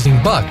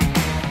advertising buck.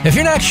 If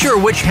you're not sure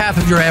which half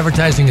of your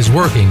advertising is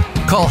working,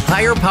 call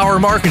Higher Power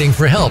Marketing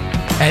for help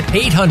at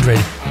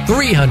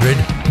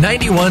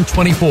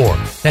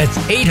 800-300-9124. That's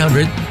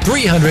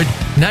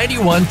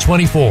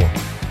 800-300-9124.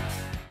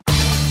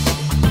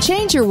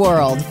 Change your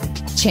world.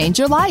 Change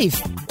your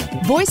life.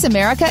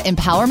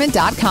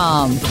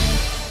 VoiceAmericaEmpowerment.com.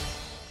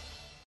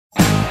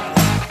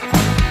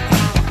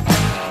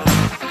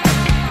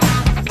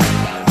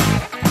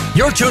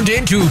 You're tuned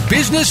in to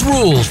Business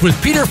Rules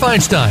with Peter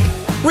Feinstein.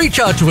 Reach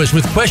out to us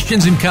with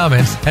questions and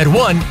comments at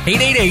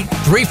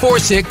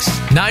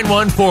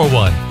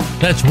 1-888-346-9141.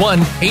 That's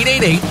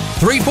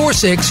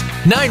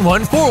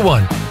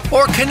 1-888-346-9141.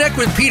 Or connect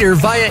with Peter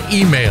via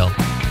email.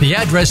 The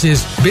address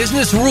is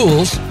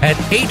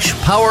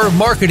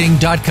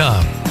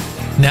businessrules@hpowermarketing.com.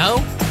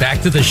 Now,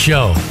 back to the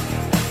show.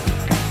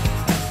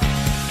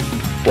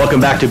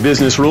 Welcome back to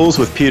Business Rules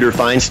with Peter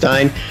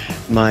Feinstein.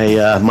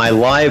 My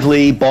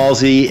lively,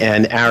 ballsy,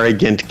 and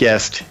arrogant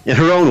guest, in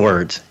her own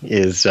words,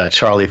 is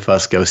Charlie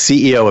Fusco,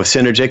 CEO of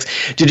Synergix.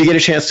 Did you get a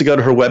chance to go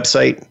to her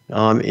website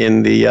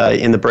in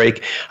the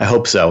break? I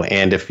hope so.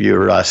 And if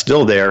you're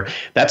still there,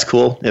 that's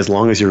cool, as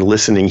long as you're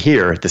listening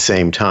here at the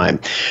same time.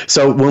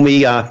 So when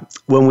we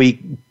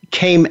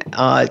came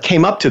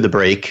up to the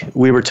break,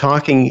 we were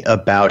talking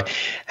about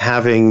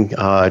having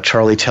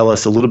Charlie tell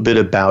us a little bit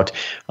about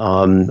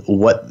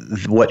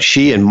what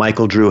she and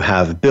Michael Drew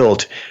have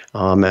built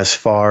as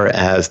far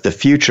as the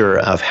future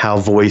of how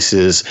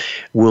voices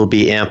will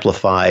be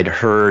amplified,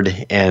 heard,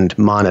 and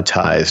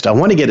monetized. I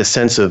want to get a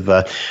sense of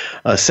the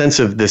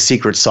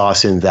secret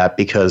sauce in that,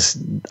 because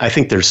I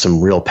think there's some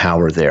real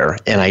power there,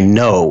 and I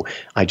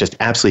just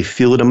absolutely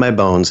feel it in my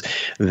bones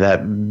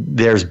that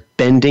there's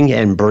bending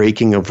and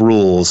breaking of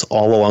rules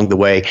all along the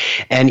way,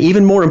 and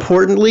even more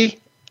importantly,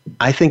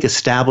 I think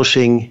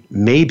establishing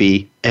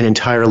maybe an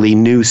entirely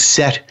new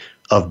set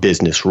of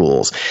business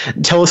rules.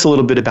 Tell us a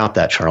little bit about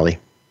that, Charlie.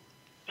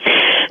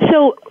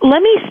 So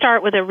let me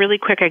start with a really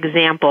quick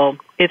example.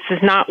 This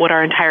is not what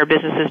our entire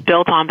business is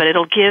built on, but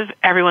it'll give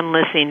everyone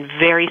listening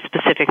very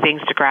specific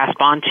things to grasp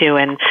onto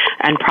and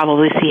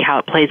probably see how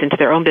it plays into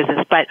their own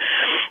business. But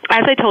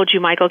as I told you,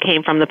 Michael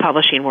came from the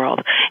publishing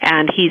world,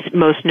 and he's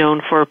most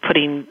known for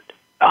putting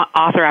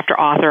author after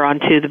author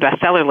onto the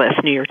bestseller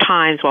list, New York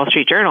Times, Wall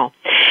Street Journal.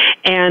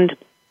 And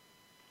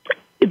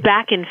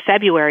back in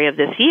February of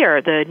this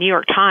year, the New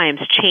York Times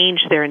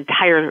changed their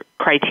entire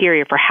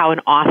criteria for how an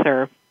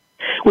author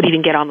would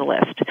even get on the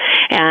list.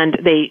 And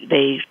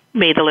they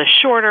made the list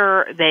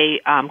shorter.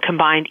 They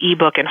combined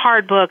ebook and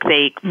hardbook.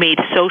 They made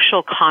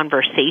social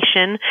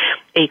conversation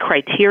a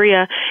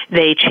criteria.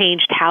 They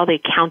changed how they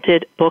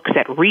counted books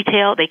at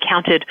retail. They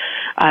changed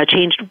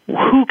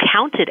who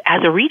counted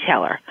as a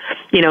retailer.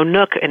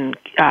 Nook and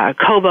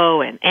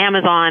Kobo and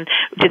Amazon,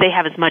 do they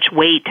have as much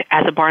weight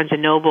as a Barnes &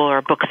 Noble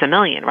or Books A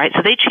Million, right?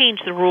 So they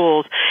changed the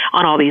rules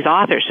on all these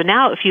authors. So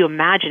now if you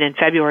imagine in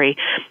February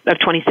of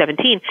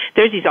 2017,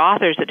 there's these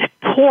authors that have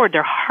poured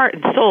their heart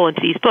and soul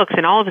into these books,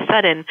 and all of a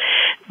sudden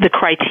the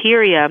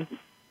criteria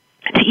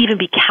to even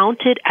be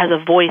counted as a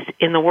voice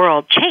in the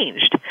world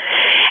changed.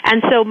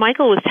 And so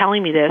Michael was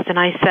telling me this, and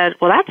I said,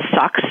 well, that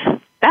sucks.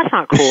 That's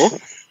not cool.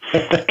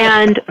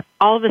 And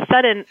all of a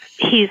sudden,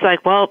 he's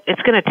like, well,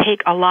 it's going to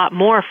take a lot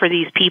more for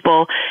these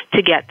people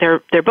to get their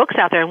books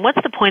out there. And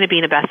what's the point of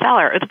being a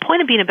bestseller? The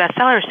point of being a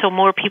bestseller is so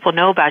more people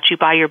know about you,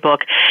 buy your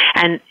book,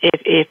 and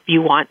if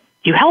you want,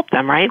 you help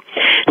them, right?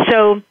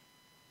 So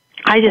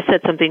I just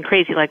said something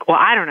crazy like, well,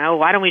 I don't know,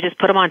 why don't we just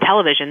put them on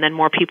television? Then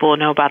more people will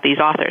know about these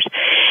authors.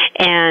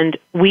 And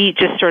we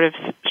just sort of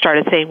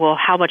started saying, well,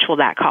 how much will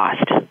that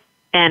cost?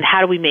 And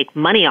how do we make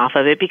money off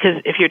of it?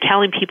 Because if you're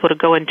telling people to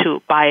go into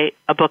buy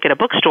a book at a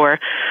bookstore,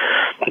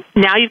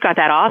 now you've got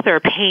that author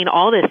paying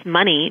all this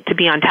money to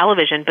be on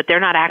television, but they're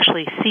not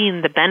actually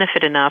seeing the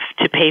benefit enough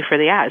to pay for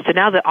the ads. So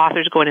now the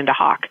author's going into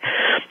hawk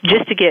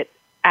just to get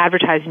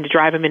advertising to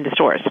drive them into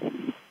stores.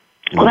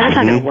 Well, that's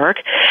not going to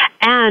work.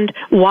 And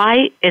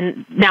why,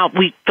 and now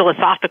we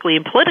philosophically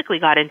and politically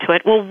got into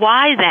it, well,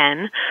 why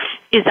then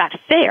is that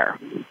fair?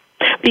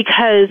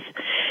 Because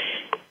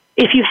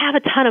if you have a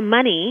ton of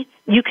money,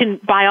 you can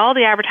buy all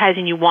the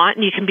advertising you want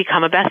and you can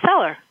become a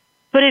bestseller.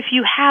 But if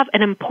you have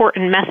an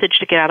important message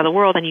to get out of the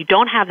world and you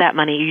don't have that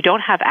money, you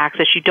don't have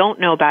access, you don't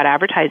know about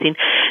advertising,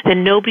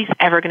 then nobody's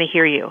ever going to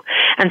hear you.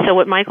 And so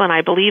what Michael and I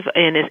believe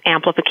in is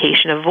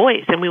amplification of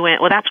voice. And we went,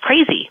 well, that's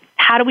crazy.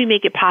 How do we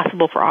make it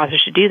possible for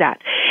authors to do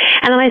that?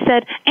 And then I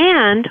said,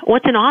 and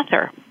what's an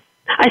author?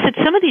 I said,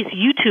 some of these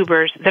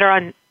YouTubers that are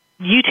on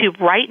YouTube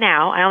right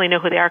now, I only know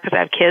who they are because I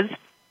have kids,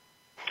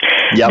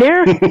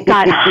 they've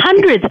got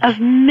hundreds of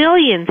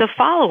millions of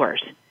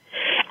followers.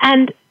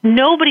 And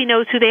nobody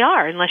knows who they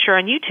are unless you're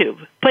on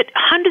YouTube. But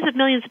hundreds of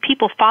millions of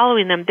people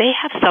following them, they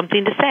have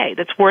something to say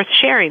that's worth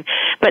sharing.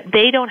 But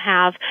they don't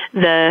have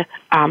the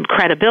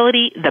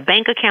credibility, the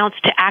bank accounts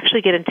to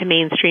actually get into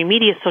mainstream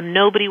media, so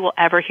nobody will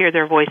ever hear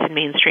their voice in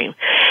mainstream.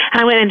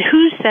 And I went, and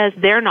who says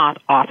they're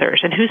not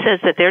authors? And who says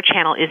that their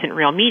channel isn't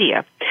real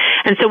media?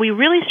 And so we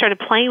really started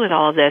playing with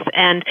all of this,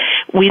 and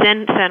we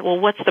then said, well,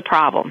 what's the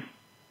problem?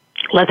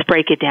 Let's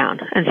break it down.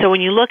 And so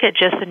when you look at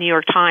just the New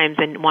York Times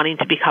and wanting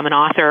to become an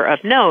author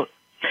of note,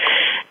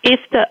 if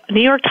the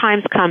New York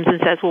Times comes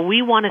and says, well,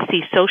 we want to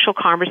see social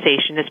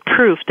conversation as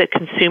proof that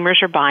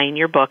consumers are buying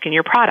your book and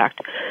your product.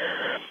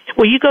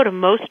 Well, you go to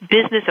most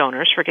business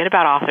owners, forget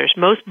about authors,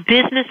 most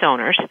business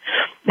owners,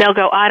 they'll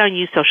go, I don't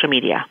use social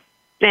media.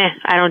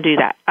 I don't do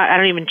that. I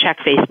don't even check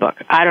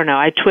Facebook. I don't know.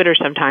 I Twitter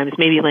sometimes,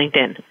 maybe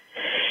LinkedIn.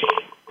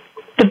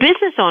 The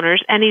business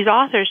owners and these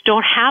authors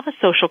don't have a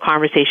social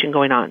conversation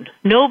going on.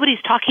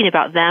 Nobody's talking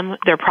about them,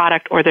 their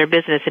product, or their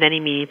business in any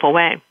meaningful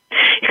way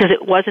because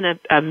it wasn't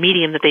a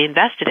medium that they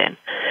invested in.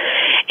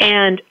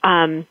 And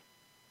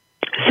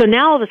So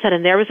now all of a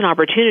sudden there was an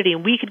opportunity,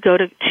 and we could go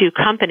to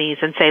companies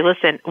and say,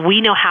 listen,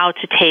 we know how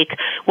to take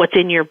what's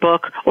in your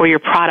book or your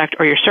product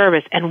or your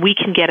service, and we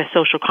can get a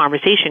social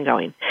conversation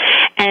going.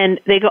 And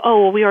they go,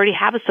 oh, well, we already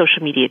have a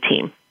social media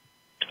team.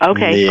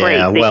 Okay,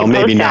 great. Well,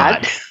 maybe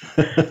not.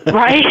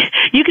 Right?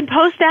 You can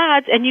post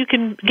ads and you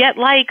can get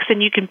likes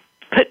and you can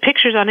put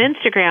pictures on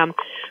Instagram.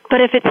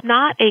 But if it's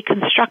not a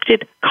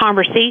constructed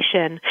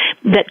conversation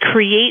that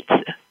creates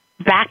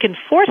back and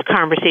forth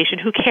conversation,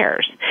 who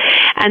cares?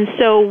 And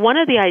so one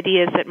of the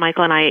ideas that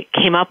Michael and I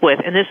came up with,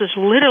 and this is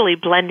literally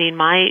blending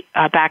my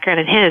background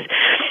and his,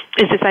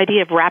 is this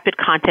idea of rapid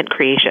content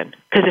creation.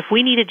 Because if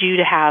we needed you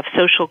to have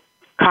social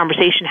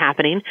conversation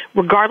happening,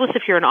 regardless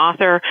if you're an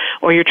author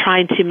or you're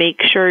trying to make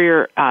sure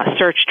you're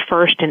searched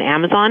first in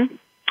Amazon,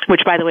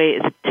 which, by the way,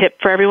 is a tip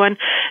for everyone.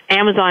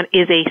 Amazon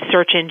is a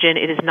search engine.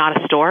 It is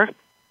not a store.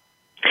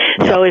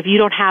 So if you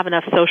don't have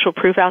enough social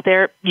proof out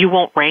there, you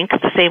won't rank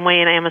the same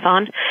way in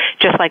Amazon,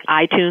 just like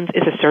iTunes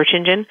is a search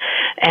engine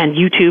and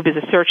YouTube is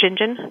a search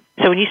engine.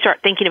 So when you start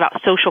thinking about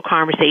social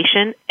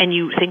conversation and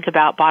you think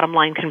about bottom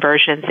line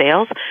conversion and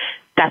sales,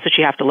 that's what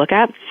you have to look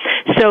at.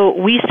 So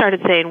we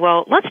started saying,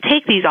 well, let's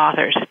take these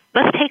authors.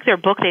 Let's take their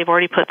book they've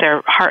already put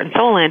their heart and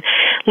soul in.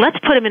 Let's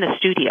put them in a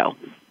studio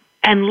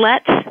and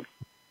let's,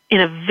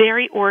 in a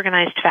very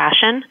organized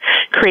fashion,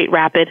 create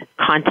rapid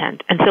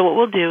content. And so what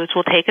we'll do is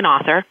we'll take an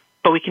author,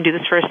 but we can do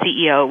this for a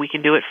CEO. We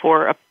can do it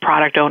for a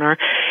product owner.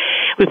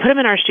 We put them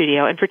in our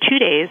studio, and for 2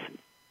 days,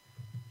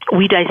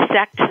 we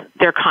dissect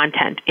their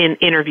content in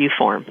interview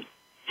form.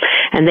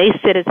 And they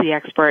sit as the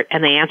expert,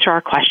 and they answer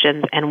our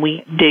questions, and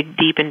we dig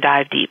deep and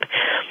dive deep.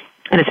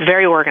 And it's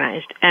very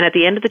organized. And at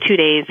the end of the 2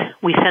 days,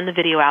 we send the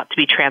video out to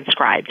be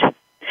transcribed.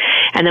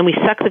 And then we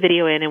suck the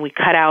video in, and we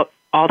cut out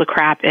all the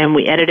crap, and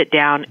we edit it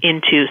down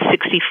into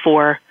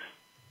 64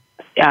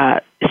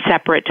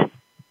 separate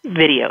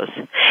videos.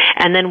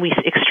 And then we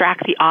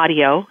extract the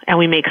audio, and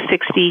we make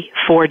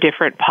 64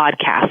 different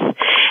podcasts.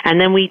 And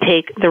then we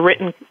take the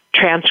written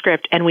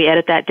transcript, and we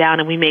edit that down,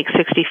 and we make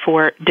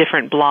 64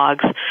 different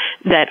blogs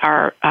that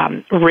are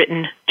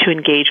written to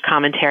engage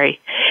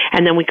commentary.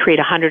 And then we create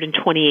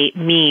 128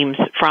 memes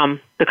from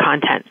the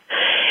content.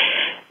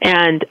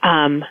 And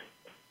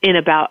in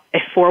about a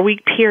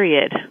 4-week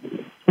period,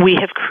 we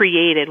have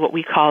created what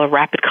we call a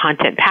rapid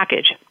content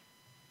package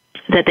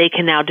that they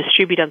can now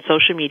distribute on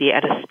social media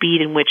at a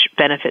speed in which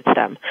benefits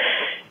them.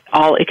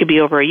 It could be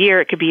over a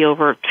year, it could be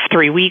over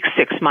 3 weeks,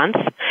 6 months,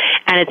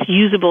 and it's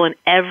usable in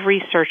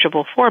every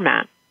searchable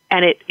format.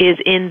 And it is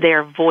in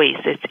their voice.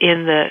 It's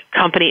in the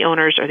company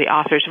owner's or the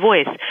author's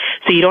voice.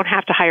 So you don't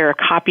have to hire a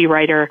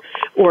copywriter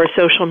or a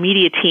social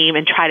media team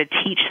and try to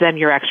teach them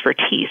your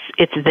expertise.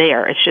 It's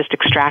there. It's just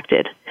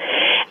extracted.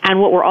 And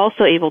what we're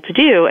also able to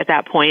do at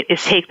that point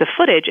is take the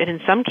footage and,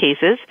 in some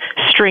cases,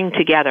 string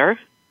together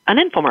an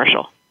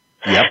infomercial.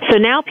 Yep. So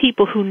now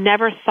people who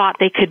never thought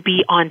they could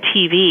be on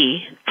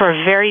TV for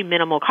a very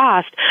minimal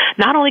cost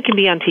not only can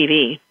be on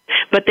TV,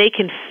 but they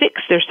can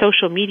fix their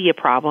social media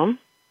problem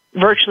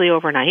virtually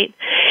overnight.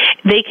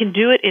 They can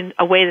do it in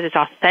a way that is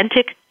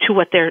authentic to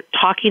what they're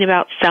talking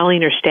about,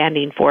 selling, or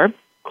standing for.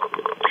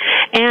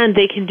 And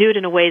they can do it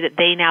in a way that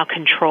they now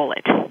control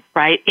it,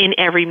 right, in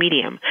every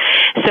medium.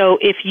 So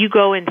if you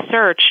go and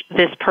search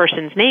this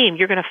person's name,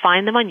 you're going to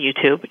find them on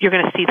YouTube. You're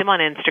going to see them on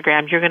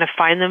Instagram. You're going to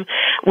find them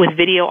with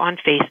video on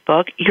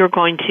Facebook. You're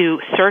going to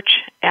search,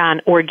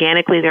 and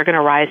organically they're going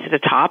to rise to the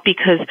top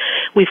because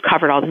we've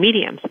covered all the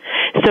mediums.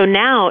 So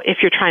now if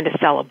you're trying to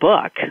sell a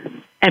book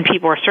and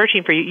people are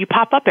searching for you, you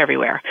pop up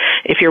everywhere.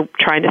 If you're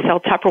trying to sell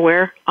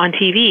Tupperware on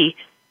TV,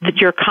 that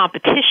your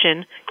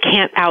competition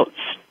can't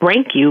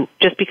outrank you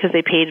just because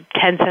they paid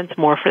 10 cents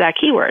more for that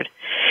keyword,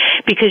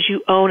 because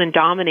you own and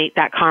dominate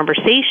that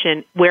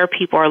conversation where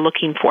people are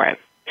looking for it.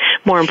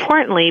 More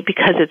importantly,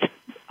 because it's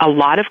a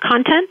lot of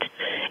content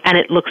and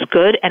it looks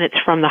good and it's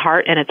from the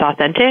heart and it's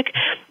authentic,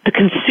 the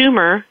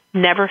consumer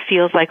never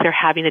feels like they're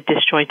having a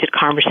disjointed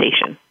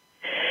conversation.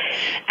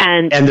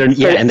 And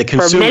the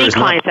consumer for many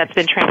clients, that's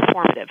been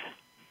transformative.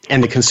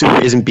 And the consumer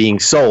isn't being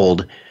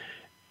sold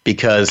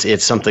because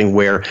it's something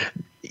where,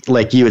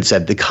 like you had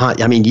said,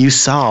 you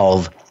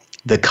solve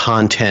the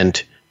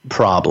content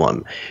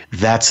problem.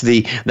 That's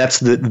the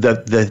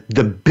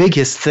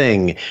biggest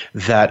thing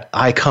that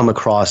I come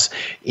across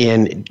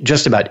in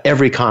just about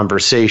every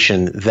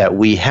conversation that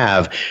we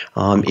have,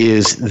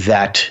 is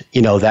that,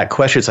 that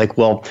question. It's like,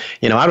 well,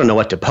 I don't know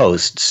what to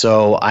post,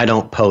 so I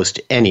don't post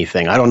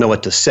anything. I don't know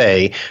what to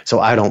say, so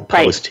I don't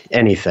post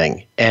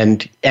anything.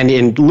 And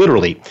in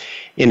literally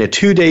in a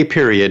 2-day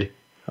period,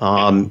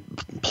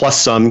 plus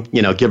some,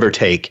 give or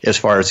take, as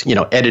far as,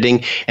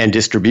 editing and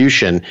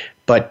distribution.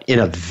 But in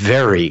a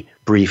very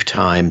brief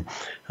time,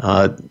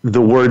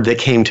 the word that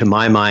came to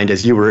my mind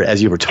as you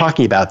were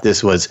talking about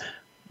this was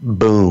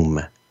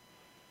boom.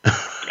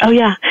 Oh,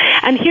 yeah.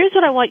 And here's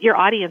what I want your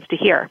audience to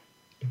hear.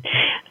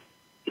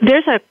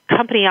 There's a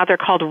company out there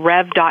called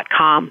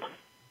Rev.com.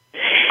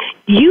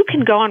 You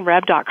can go on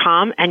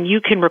Rev.com and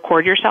you can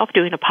record yourself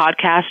doing a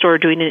podcast or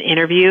doing an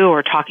interview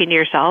or talking to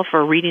yourself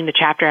or reading the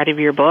chapter out of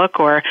your book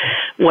or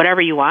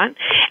whatever you want.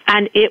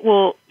 and it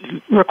will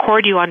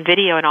record you on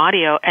video and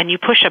audio, and you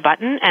push a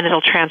button, and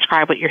it'll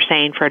transcribe what you're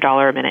saying for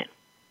 $1 a minute.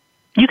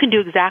 You can do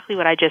exactly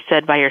what I just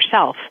said by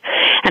yourself.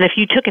 And if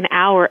you took an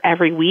hour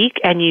every week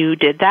and you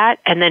did that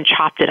and then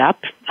chopped it up,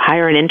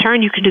 hire an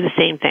intern, you can do the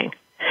same thing.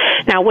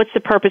 Now, what's the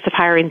purpose of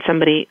hiring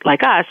somebody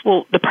like us?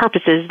 Well, the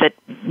purpose is that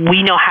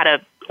we know how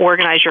to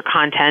organize your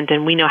content,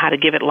 and we know how to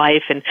give it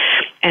life,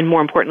 and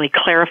more importantly,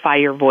 clarify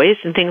your voice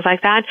and things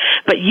like that.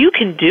 But you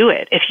can do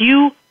it. If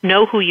you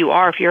know who you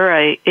are, if you're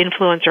an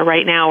influencer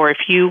right now, or if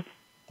you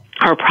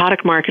are a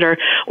product marketer,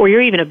 or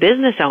you're even a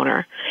business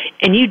owner,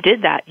 and you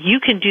did that, you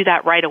can do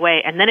that right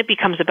away, and then it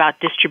becomes about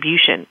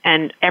distribution.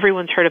 And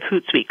everyone's heard of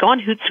Hootsuite. Go on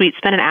Hootsuite,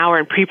 spend an hour,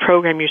 and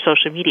pre-program your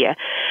social media.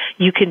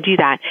 You can do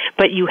that.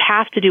 But you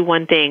have to do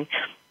one thing.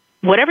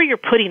 Whatever you're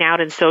putting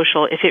out in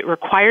social, if it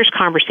requires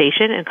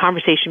conversation, and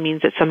conversation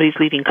means that somebody's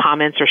leaving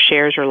comments or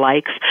shares or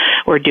likes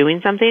or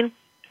doing something,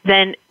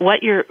 then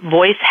what your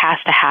voice has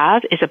to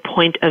have is a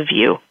point of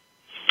view.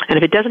 And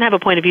if it doesn't have a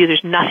point of view,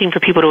 there's nothing for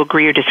people to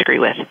agree or disagree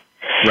with.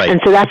 Right.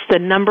 And so that's the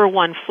number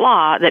one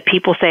flaw that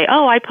people say,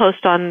 oh, I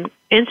post on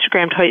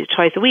Instagram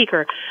twice a week,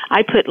 or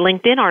I put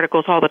LinkedIn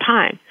articles all the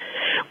time.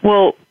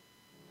 Well,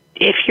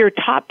 if your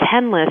top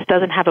 10 list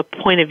doesn't have a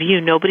point of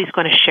view, nobody's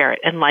going to share it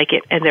and like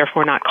it and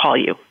therefore not call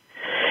you.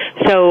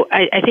 So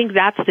I think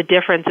that's the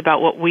difference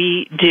about what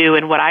we do,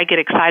 and what I get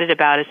excited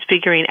about is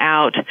figuring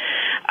out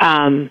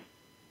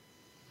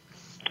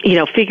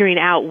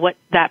what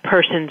that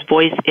person's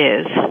voice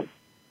is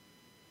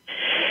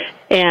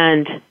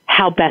and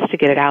how best to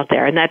get it out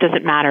there. And that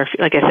doesn't matter,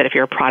 like I said, if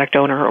you're a product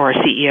owner or a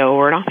CEO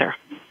or an author.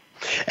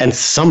 And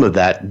some of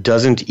that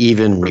doesn't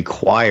even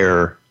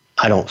require,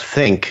 I don't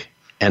think,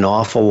 an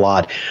awful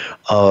lot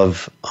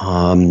of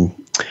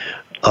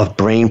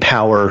brain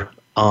power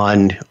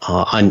on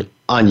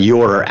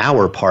your or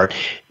our part.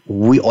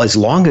 As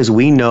long as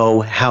we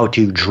know how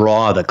to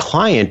draw the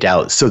client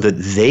out so that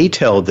they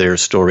tell their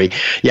story,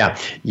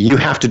 you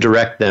have to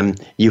direct them,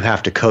 you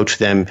have to coach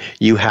them,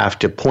 you have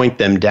to point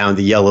them down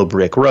the yellow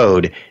brick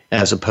road,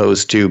 as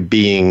opposed to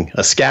being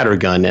a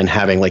scattergun and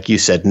having, like you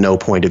said, no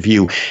point of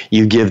view.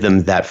 You give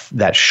them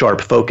that sharp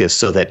focus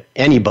so that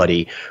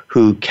anybody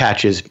who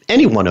catches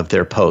any one of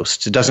their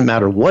posts, it doesn't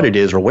matter what it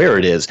is or where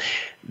it is,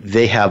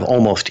 they have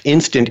almost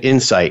instant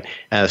insight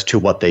as to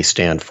what they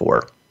stand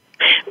for.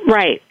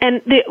 Right.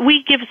 And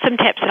we give some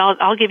tips, and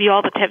I'll give you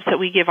all the tips that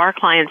we give our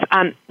clients.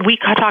 We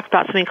talk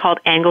about something called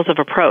angles of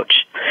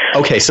approach.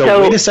 Okay,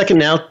 so wait a second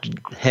now.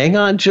 Hang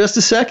on just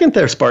a second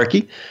there,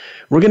 Sparky.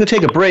 We're going to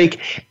take a break,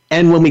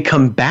 and when we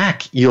come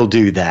back, you'll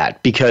do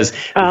that, because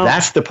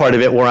that's the part of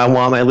it where I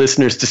want my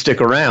listeners to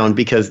stick around,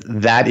 because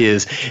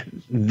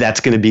that's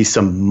going to be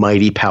some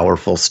mighty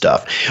powerful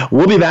stuff.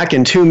 We'll be back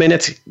in 2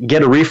 minutes.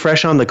 Get a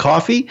refresh on the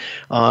coffee.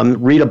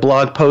 Read a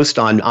blog post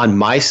on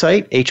my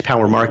site,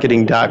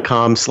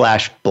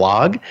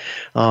 hpowermarketing.com/blog.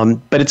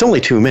 But it's only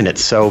 2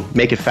 minutes, so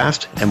make it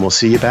fast, and we'll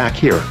see you back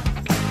here.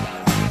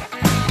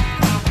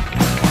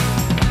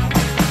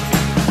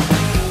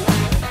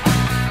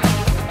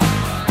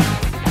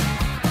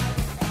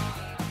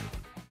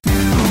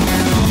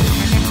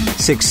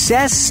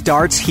 Success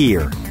starts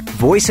here.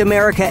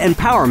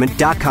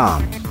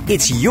 VoiceAmericaEmpowerment.com.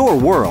 It's your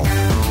world.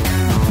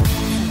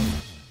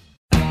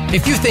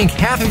 If you think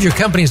half of your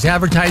company's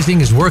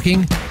advertising is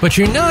working, but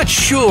you're not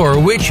sure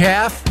which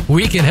half,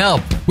 we can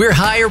help. We're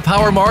Higher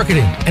Power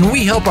Marketing, and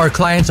we help our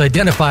clients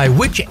identify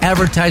which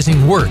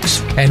advertising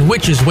works and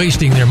which is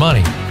wasting their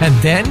money. And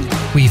then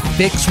we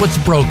fix what's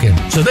broken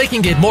so they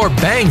can get more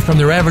bang from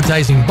their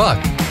advertising buck.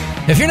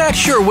 If you're not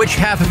sure which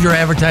half of your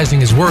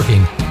advertising is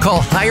working,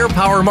 call Higher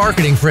Power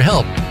Marketing for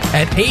help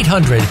at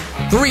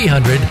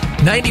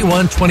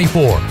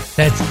 800-300-9124.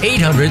 That's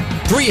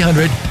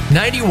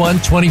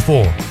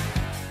 800-300-9124.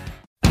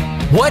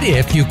 What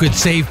if you could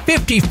save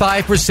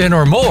 55%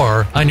 or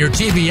more on your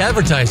TV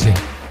advertising?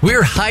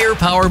 We're Higher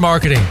Power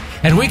Marketing,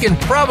 and we can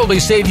probably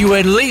save you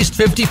at least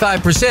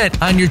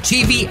 55% on your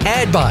TV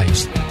ad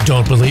buys.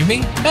 Don't believe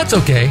me? That's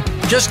okay.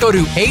 Just go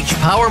to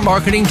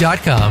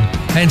hpowermarketing.com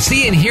and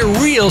see and hear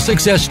real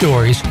success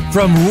stories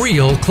from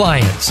real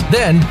clients.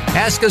 Then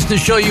ask us to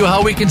show you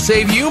how we can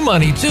save you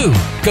money too.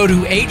 Go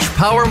to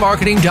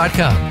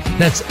hpowermarketing.com.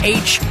 That's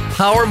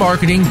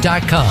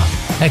hpowermarketing.com.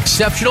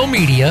 Exceptional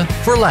media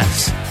for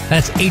less.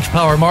 That's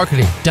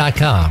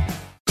hpowermarketing.com.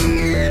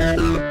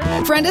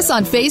 Friend us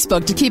on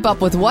Facebook to keep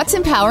up with what's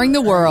empowering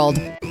the world.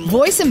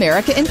 Voice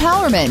America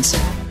Empowerment.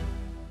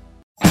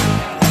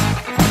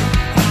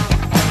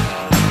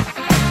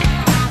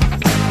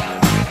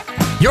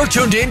 You're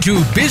tuned in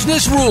to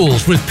Business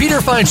Rules with Peter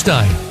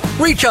Feinstein.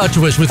 Reach out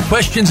to us with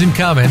questions and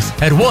comments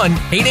at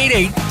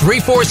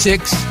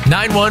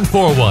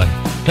 1-888-346-9141.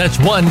 That's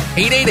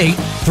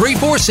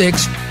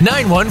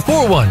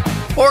 1-888-346-9141.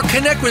 Or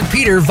connect with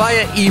Peter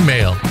via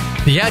email.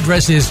 The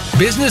address is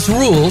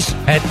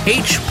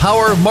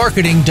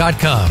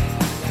businessrules@hpowermarketing.com.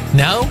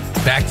 Now,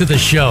 back to the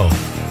show.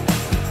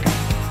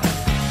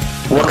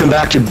 Welcome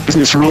back to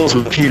Business Rules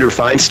with Peter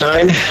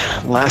Feinstein.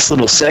 Last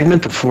little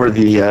segment before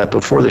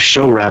the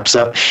show wraps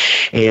up,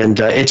 and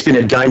it's been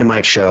a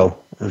dynamite show.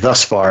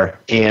 thus far,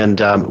 and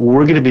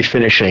we're going to be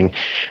finishing.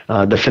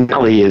 The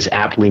finale is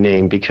aptly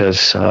named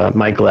because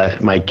my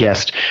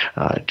guest,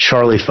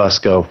 Charlie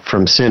Fusco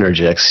from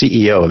Synergix,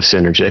 CEO of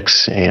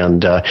Synergix,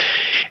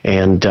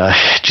 and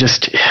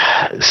just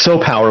so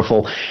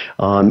powerful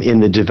in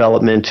the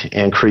development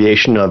and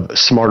creation of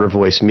smarter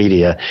voice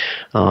media,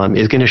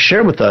 is going to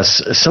share with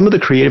us some of the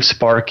creative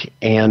spark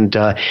and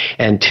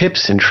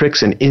tips and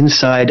tricks and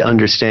inside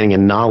understanding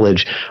and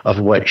knowledge of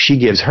what she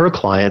gives her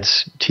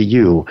clients to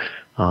you.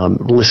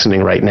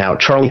 Listening right now,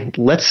 Charlie,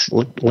 let's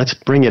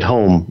bring it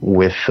home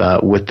with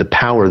the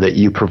power that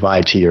you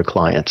provide to your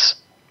clients.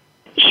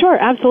 Sure,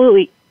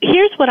 absolutely.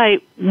 Here's what I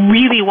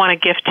really want to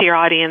gift to your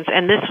audience,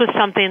 and this was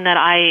something that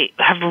I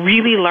have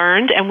really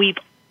learned, and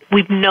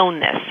we've known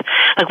this.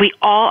 Like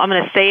I'm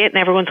going to say it, and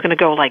everyone's going to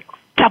go like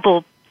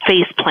double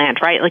face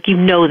plant, right? Like you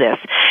know this,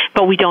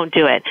 but we don't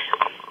do it.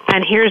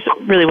 And here's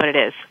really what it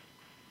is.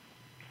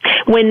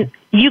 When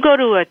you go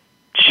to a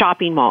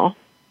shopping mall,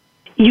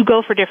 you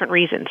go for different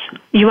reasons.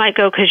 You might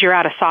go because you're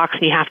out of socks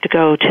and you have to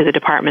go to the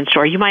department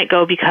store. You might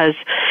go because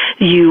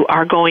you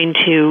are going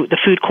to the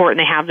food court and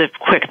they have the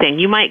quick thing.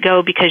 You might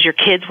go because your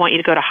kids want you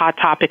to go to Hot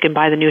Topic and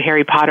buy the new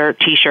Harry Potter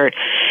t-shirt.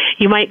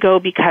 You might go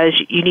because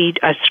you need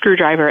a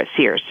screwdriver at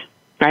Sears,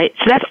 right?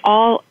 So that's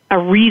all a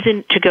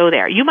reason to go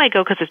there. You might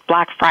go because it's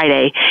Black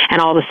Friday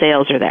and all the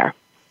sales are there.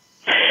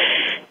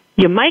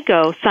 You might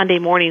go Sunday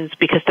mornings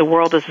because the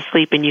world is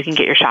asleep and you can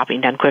get your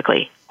shopping done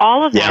quickly.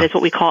 All of that is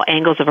what we call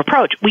angles of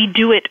approach. We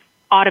do it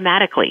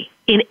automatically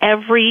in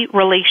every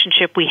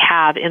relationship we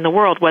have in the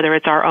world, whether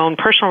it's our own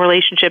personal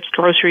relationships,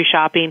 grocery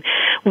shopping,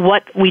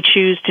 what we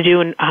choose to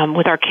do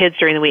with our kids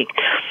during the week.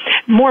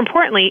 More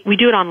importantly, we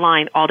do it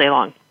online all day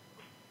long.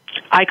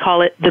 I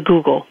call it the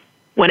Google.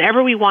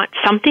 Whenever we want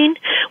something,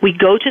 we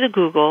go to the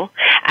Google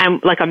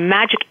and like a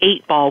magic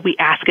 8-ball, we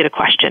ask it a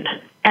question.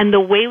 And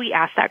the way we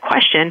ask that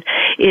question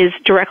is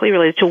directly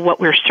related to what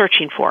we're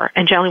searching for.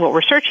 And generally what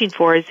we're searching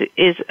for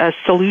is a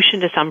solution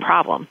to some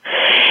problem.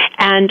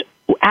 And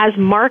as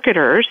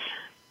marketers,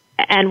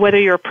 and whether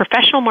you're a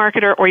professional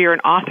marketer or you're an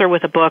author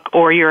with a book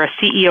or you're a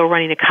CEO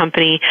running a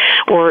company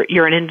or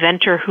you're an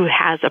inventor who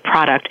has a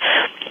product,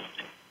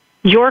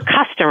 your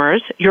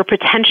customers, your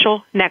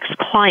potential next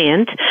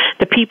client,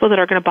 the people that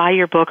are going to buy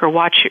your book or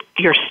watch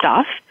your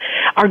stuff,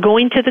 are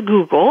going to the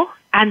Google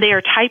and they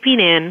are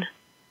typing in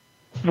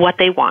what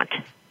they want.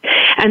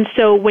 And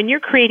so when you're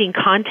creating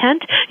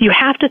content, you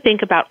have to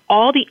think about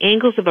all the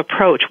angles of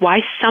approach,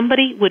 why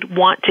somebody would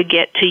want to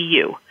get to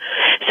you.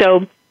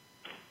 So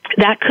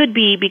that could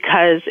be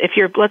because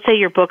let's say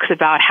your book's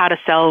about how to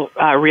sell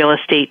real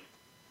estate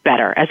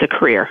better as a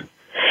career.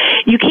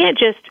 You can't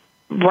just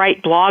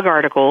write blog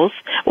articles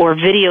or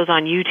videos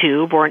on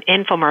YouTube or an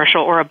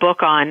infomercial or a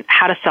book on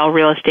how to sell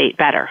real estate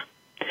better.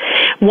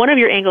 One of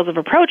your angles of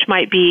approach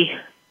might be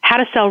how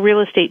to sell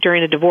real estate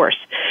during a divorce,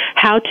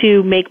 how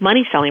to make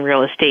money selling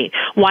real estate,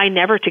 why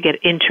never to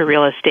get into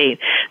real estate,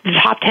 the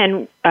top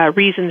 10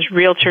 reasons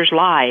realtors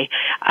lie.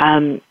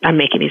 I'm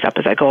making these up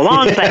as I go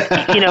along, but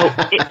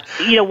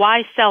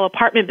why sell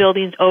apartment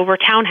buildings over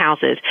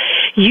townhouses?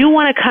 You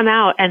want to come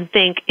out and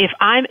think, if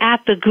I'm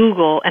at the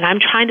Google and I'm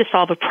trying to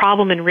solve a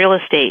problem in real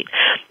estate,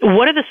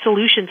 what are the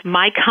solutions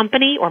my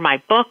company or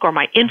my book or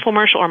my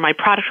infomercial or my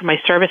product or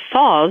my service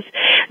solves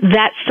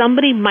that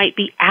somebody might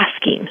be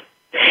asking?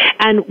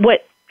 And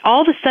what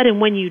all of a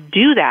sudden when you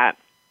do that,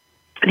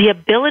 the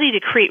ability to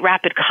create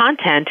rapid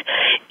content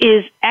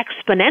is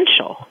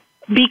exponential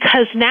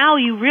because now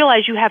you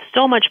realize you have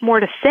so much more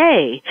to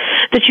say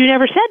that you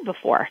never said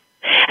before.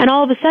 And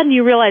all of a sudden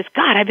you realize,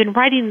 God, I've been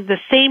writing the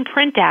same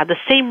print ad, the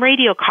same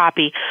radio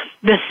copy,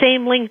 the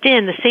same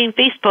LinkedIn, the same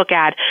Facebook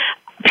ad.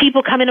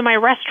 People come into my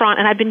restaurant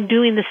and I've been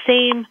doing the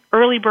same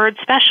early bird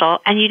special,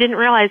 and you didn't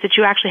realize that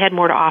you actually had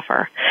more to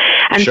offer.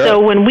 And so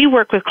when we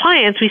work with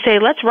clients, we say,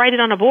 let's write it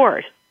on a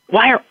board.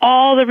 Why are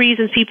all the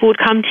reasons people would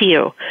come to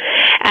you?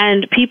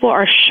 And people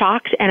are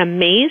shocked and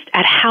amazed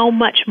at how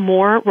much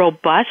more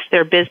robust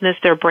their business,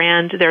 their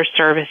brand, their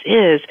service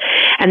is.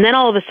 And then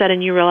all of a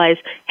sudden you realize,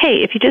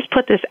 hey, if you just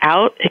put this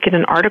out, like in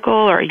an article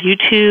or a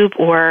YouTube,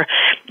 or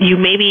you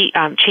maybe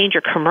change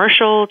your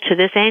commercial to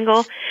this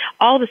angle,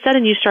 all of a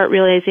sudden you start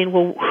realizing,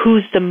 well,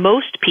 who's the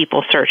most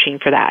people searching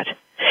for that?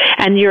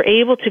 And you're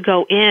able to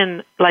go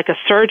in like a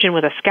surgeon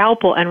with a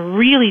scalpel and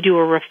really do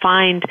a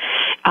refined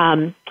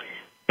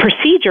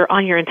procedure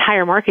on your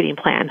entire marketing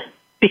plan,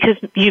 because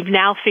you've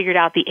now figured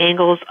out the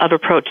angles of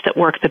approach that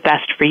work the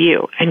best for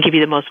you and give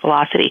you the most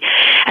velocity.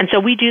 And so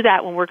we do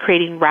that when we're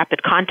creating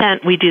rapid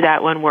content. We do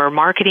that when we're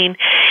marketing.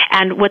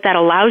 And what that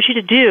allows you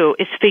to do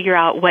is figure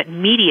out what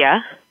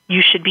media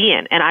you should be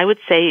in. And I would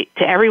say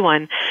to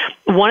everyone,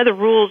 one of the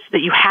rules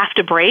that you have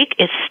to break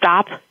is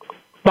stop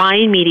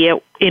buying media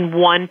in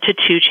 1 to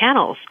 2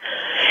 channels.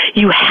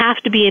 You have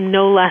to be in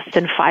no less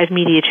than 5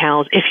 media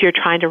channels if you're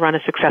trying to run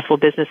a successful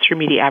business through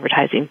media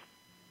advertising.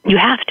 You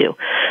have to,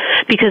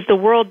 because the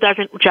world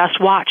doesn't just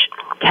watch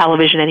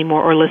television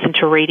anymore or listen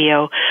to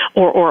radio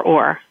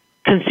or.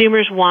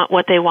 Consumers want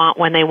what they want,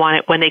 when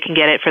they can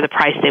get it for the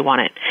price they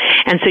want it.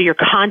 And so your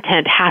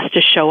content has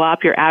to show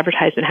up, your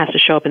advertisement has to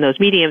show up in those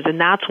mediums,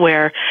 and that's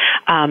where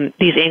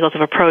these angles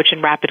of approach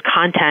and rapid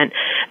content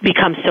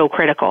become so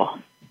critical,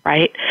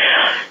 right?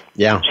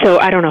 Yeah. So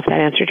I don't know if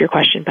that answered your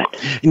question,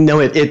 but no,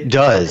 it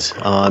does.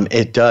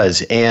 It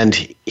does. And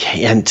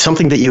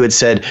something that you had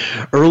said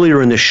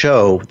earlier in the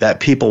show, that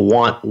people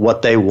want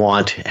what they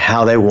want,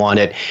 how they want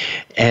it,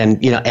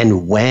 and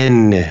and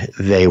when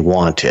they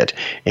want it.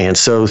 And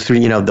so through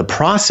the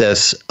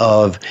process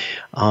of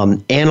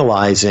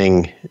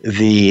analyzing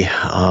the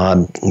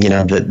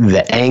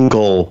the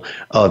angle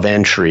of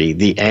entry,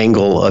 the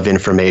angle of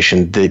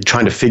information,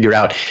 trying to figure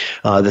out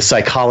the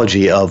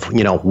psychology of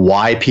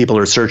why people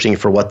are searching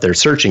for what they're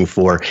searching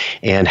for,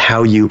 and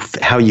how you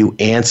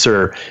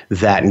answer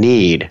that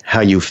need, how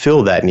you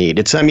fill that need.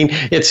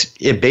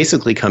 It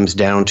basically comes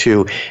down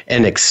to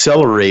an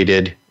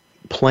accelerated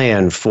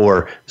plan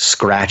for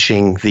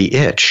scratching the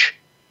itch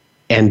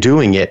and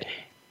doing it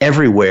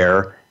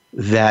everywhere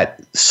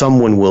that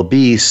someone will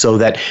be, so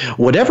that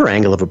whatever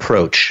angle of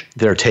approach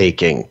they're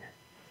taking,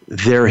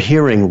 they're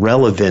hearing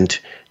relevant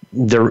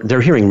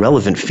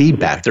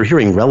feedback. They're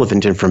hearing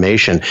relevant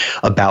information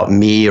about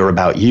me or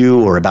about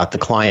you or about the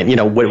client,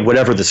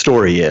 whatever the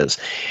story is.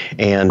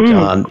 And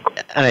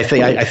I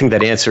think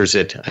that answers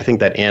it. I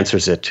think that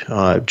answers it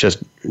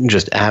just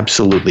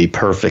absolutely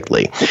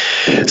perfectly.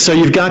 So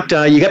you got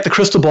the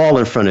crystal ball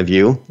in front of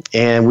you,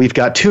 and we've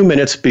got 2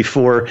 minutes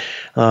before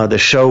the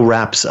show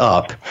wraps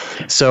up.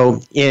 So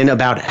in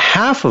about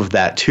half of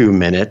that 2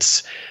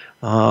 minutes,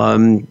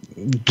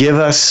 give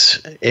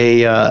us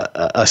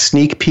a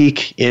sneak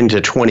peek into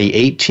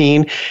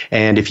 2018,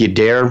 and if you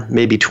dare,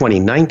 maybe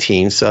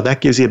 2019. So that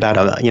gives you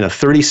about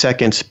 30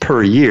 seconds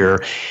per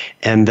year,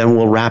 and then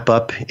we'll wrap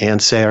up and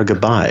say our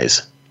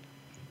goodbyes.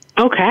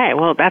 Okay,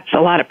 well, that's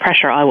a lot of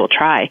pressure. I will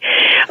try.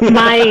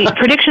 My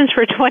predictions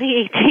for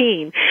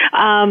 2018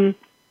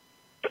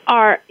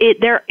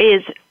 there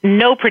is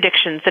no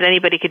predictions that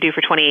anybody could do for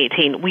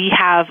 2018. We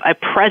have a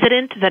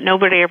president that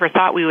nobody ever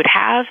thought we would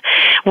have.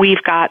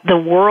 We've got the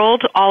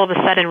world all of a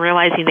sudden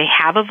realizing they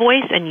have a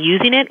voice and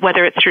using it,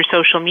 whether it's through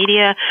social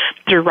media,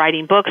 through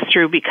writing books,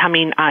 through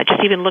becoming,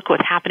 just even look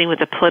what's happening with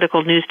the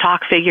political news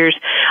talk figures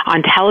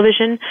on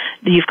television.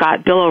 You've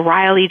got Bill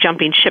O'Reilly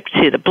jumping ship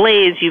to the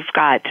Blaze. You've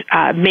got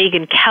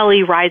Megyn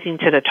Kelly rising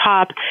to the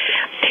top.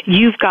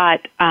 You've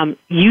got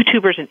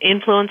YouTubers and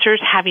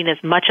influencers having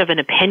as much of an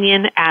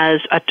opinion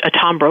as a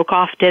Tom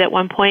Brokaw did at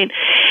one point.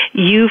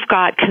 You've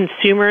got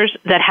consumers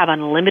that have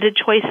unlimited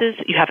choices.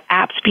 You have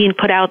apps being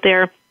put out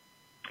there.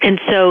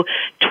 And so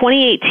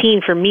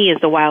 2018 for me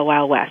is the wild,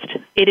 wild west.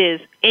 It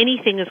is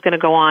anything is going to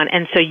go on.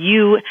 And so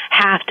you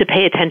have to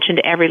pay attention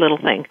to every little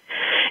thing.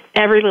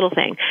 Every little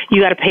thing.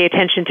 You got to pay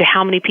attention to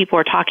how many people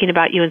are talking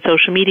about you in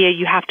social media.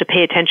 You have to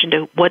pay attention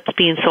to what's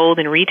being sold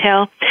in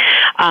retail.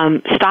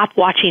 Stop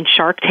watching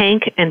Shark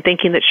Tank and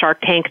thinking that Shark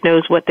Tank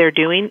knows what they're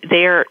doing.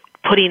 They're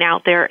putting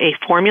out there a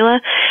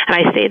formula. And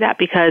I say that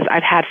because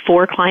I've had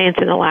 4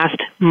 clients in the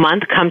last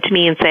month come to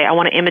me and say, I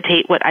want to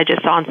imitate what I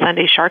just saw on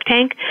Sunday Shark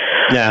Tank.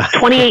 Yeah.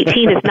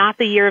 2018 is not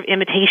the year of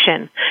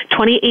imitation.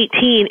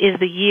 2018 is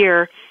the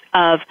year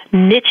of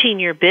niching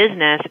your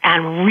business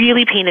and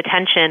really paying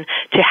attention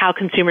to how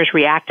consumers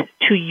react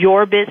to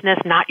your business,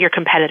 not your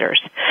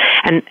competitors.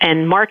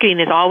 And marketing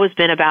has always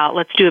been about,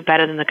 let's do it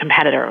better than the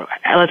competitor.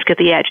 Let's get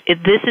the edge.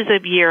 This is a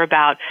year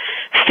about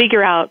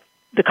figure out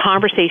the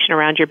conversation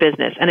around your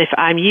business. And if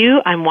I'm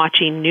you, I'm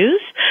watching news,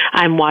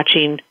 I'm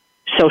watching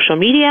social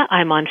media,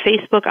 I'm on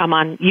Facebook, I'm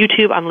on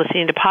YouTube, I'm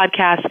listening to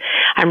podcasts,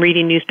 I'm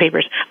reading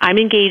newspapers. I'm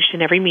engaged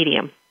in every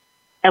medium,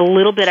 a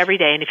little bit every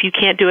day. And if you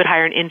can't do it,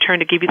 hire an intern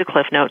to give you the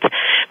cliff notes,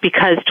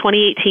 because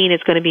 2018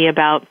 is going to be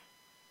about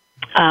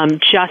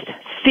just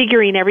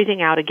figuring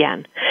everything out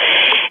again.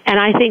 And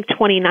I think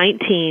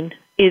 2019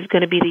 is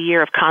going to be the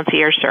year of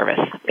concierge service.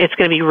 It's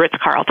going to be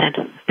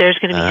Ritz-Carlton. There's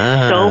going to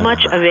be so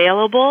much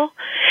available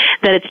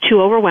that it's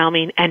too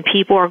overwhelming, and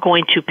people are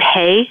going to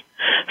pay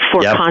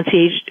for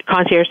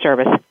concierge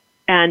service.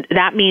 And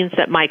that means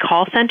that my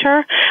call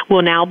center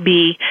will now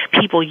be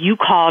people you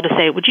call to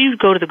say, would you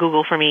go to the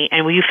Google for me,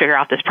 and will you figure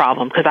out this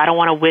problem? Because I don't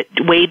want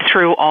to wade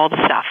through all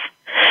the stuff.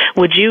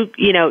 Would you,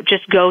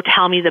 just go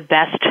tell me the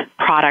best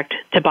product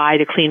to buy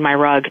to clean my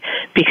rug,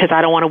 because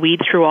I don't want to weed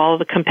through all of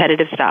the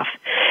competitive stuff.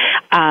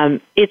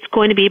 It's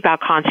going to be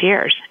about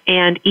concierge.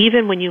 And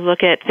even when you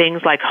look at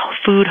things like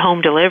food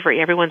home delivery,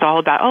 everyone's all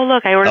about, oh,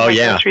 look, I ordered my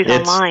groceries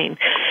online.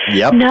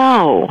 Yep.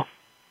 No.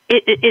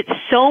 It's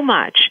so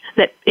much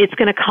that it's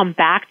going to come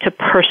back to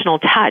personal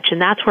touch,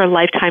 and that's where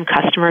lifetime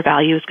customer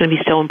value is going to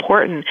be so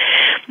important.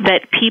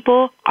 That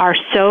people are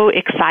so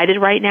excited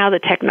right now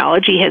that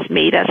technology has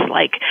made us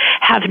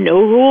have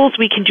no rules.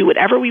 We can do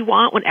whatever we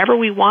want, whenever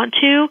we want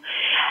to.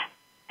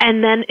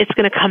 And then it's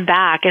going to come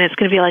back, and it's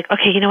going to be like,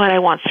 okay, you know what? I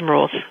want some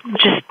rules.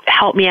 Just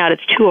help me out.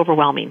 It's too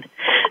overwhelming.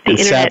 The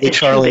internet is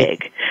Charlie, too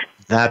big.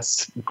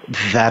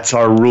 That's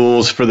our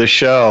rules for the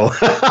show.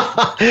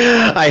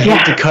 I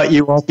hate to cut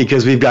you off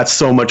because we've got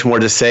so much more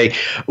to say,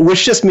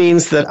 which just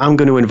means that I'm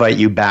going to invite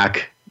you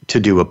back to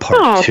do a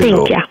part 2.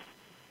 Thank you.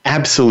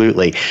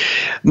 Absolutely.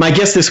 My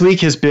guest this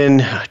week has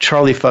been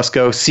Charlie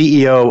Fusco,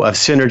 CEO of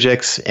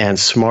Synergix and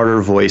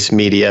Smarter Voice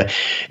Media.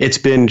 It's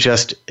been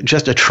just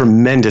a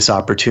tremendous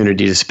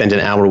opportunity to spend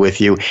an hour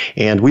with you,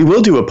 and we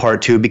will do a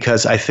part 2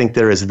 because I think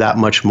there is that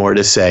much more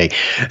to say.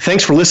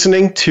 Thanks for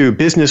listening to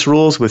Business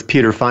Rules with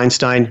Peter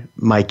Feinstein.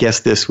 My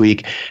guest this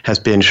week has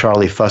been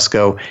Charlie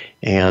Fusco,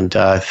 and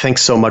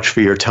thanks so much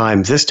for your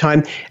time this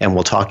time, and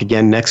we'll talk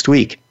again next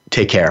week.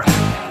 Take care.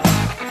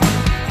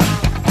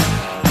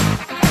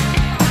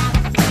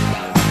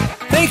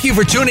 Thank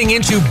you for tuning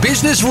into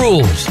Business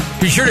Rules.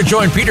 Be sure to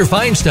join Peter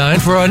Feinstein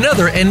for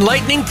another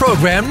enlightening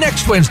program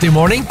next Wednesday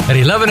morning at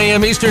 11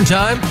 a.m. Eastern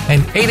Time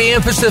and 8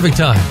 a.m. Pacific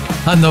Time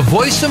on the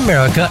Voice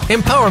America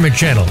Empowerment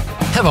Channel.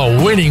 Have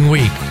a winning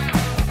week.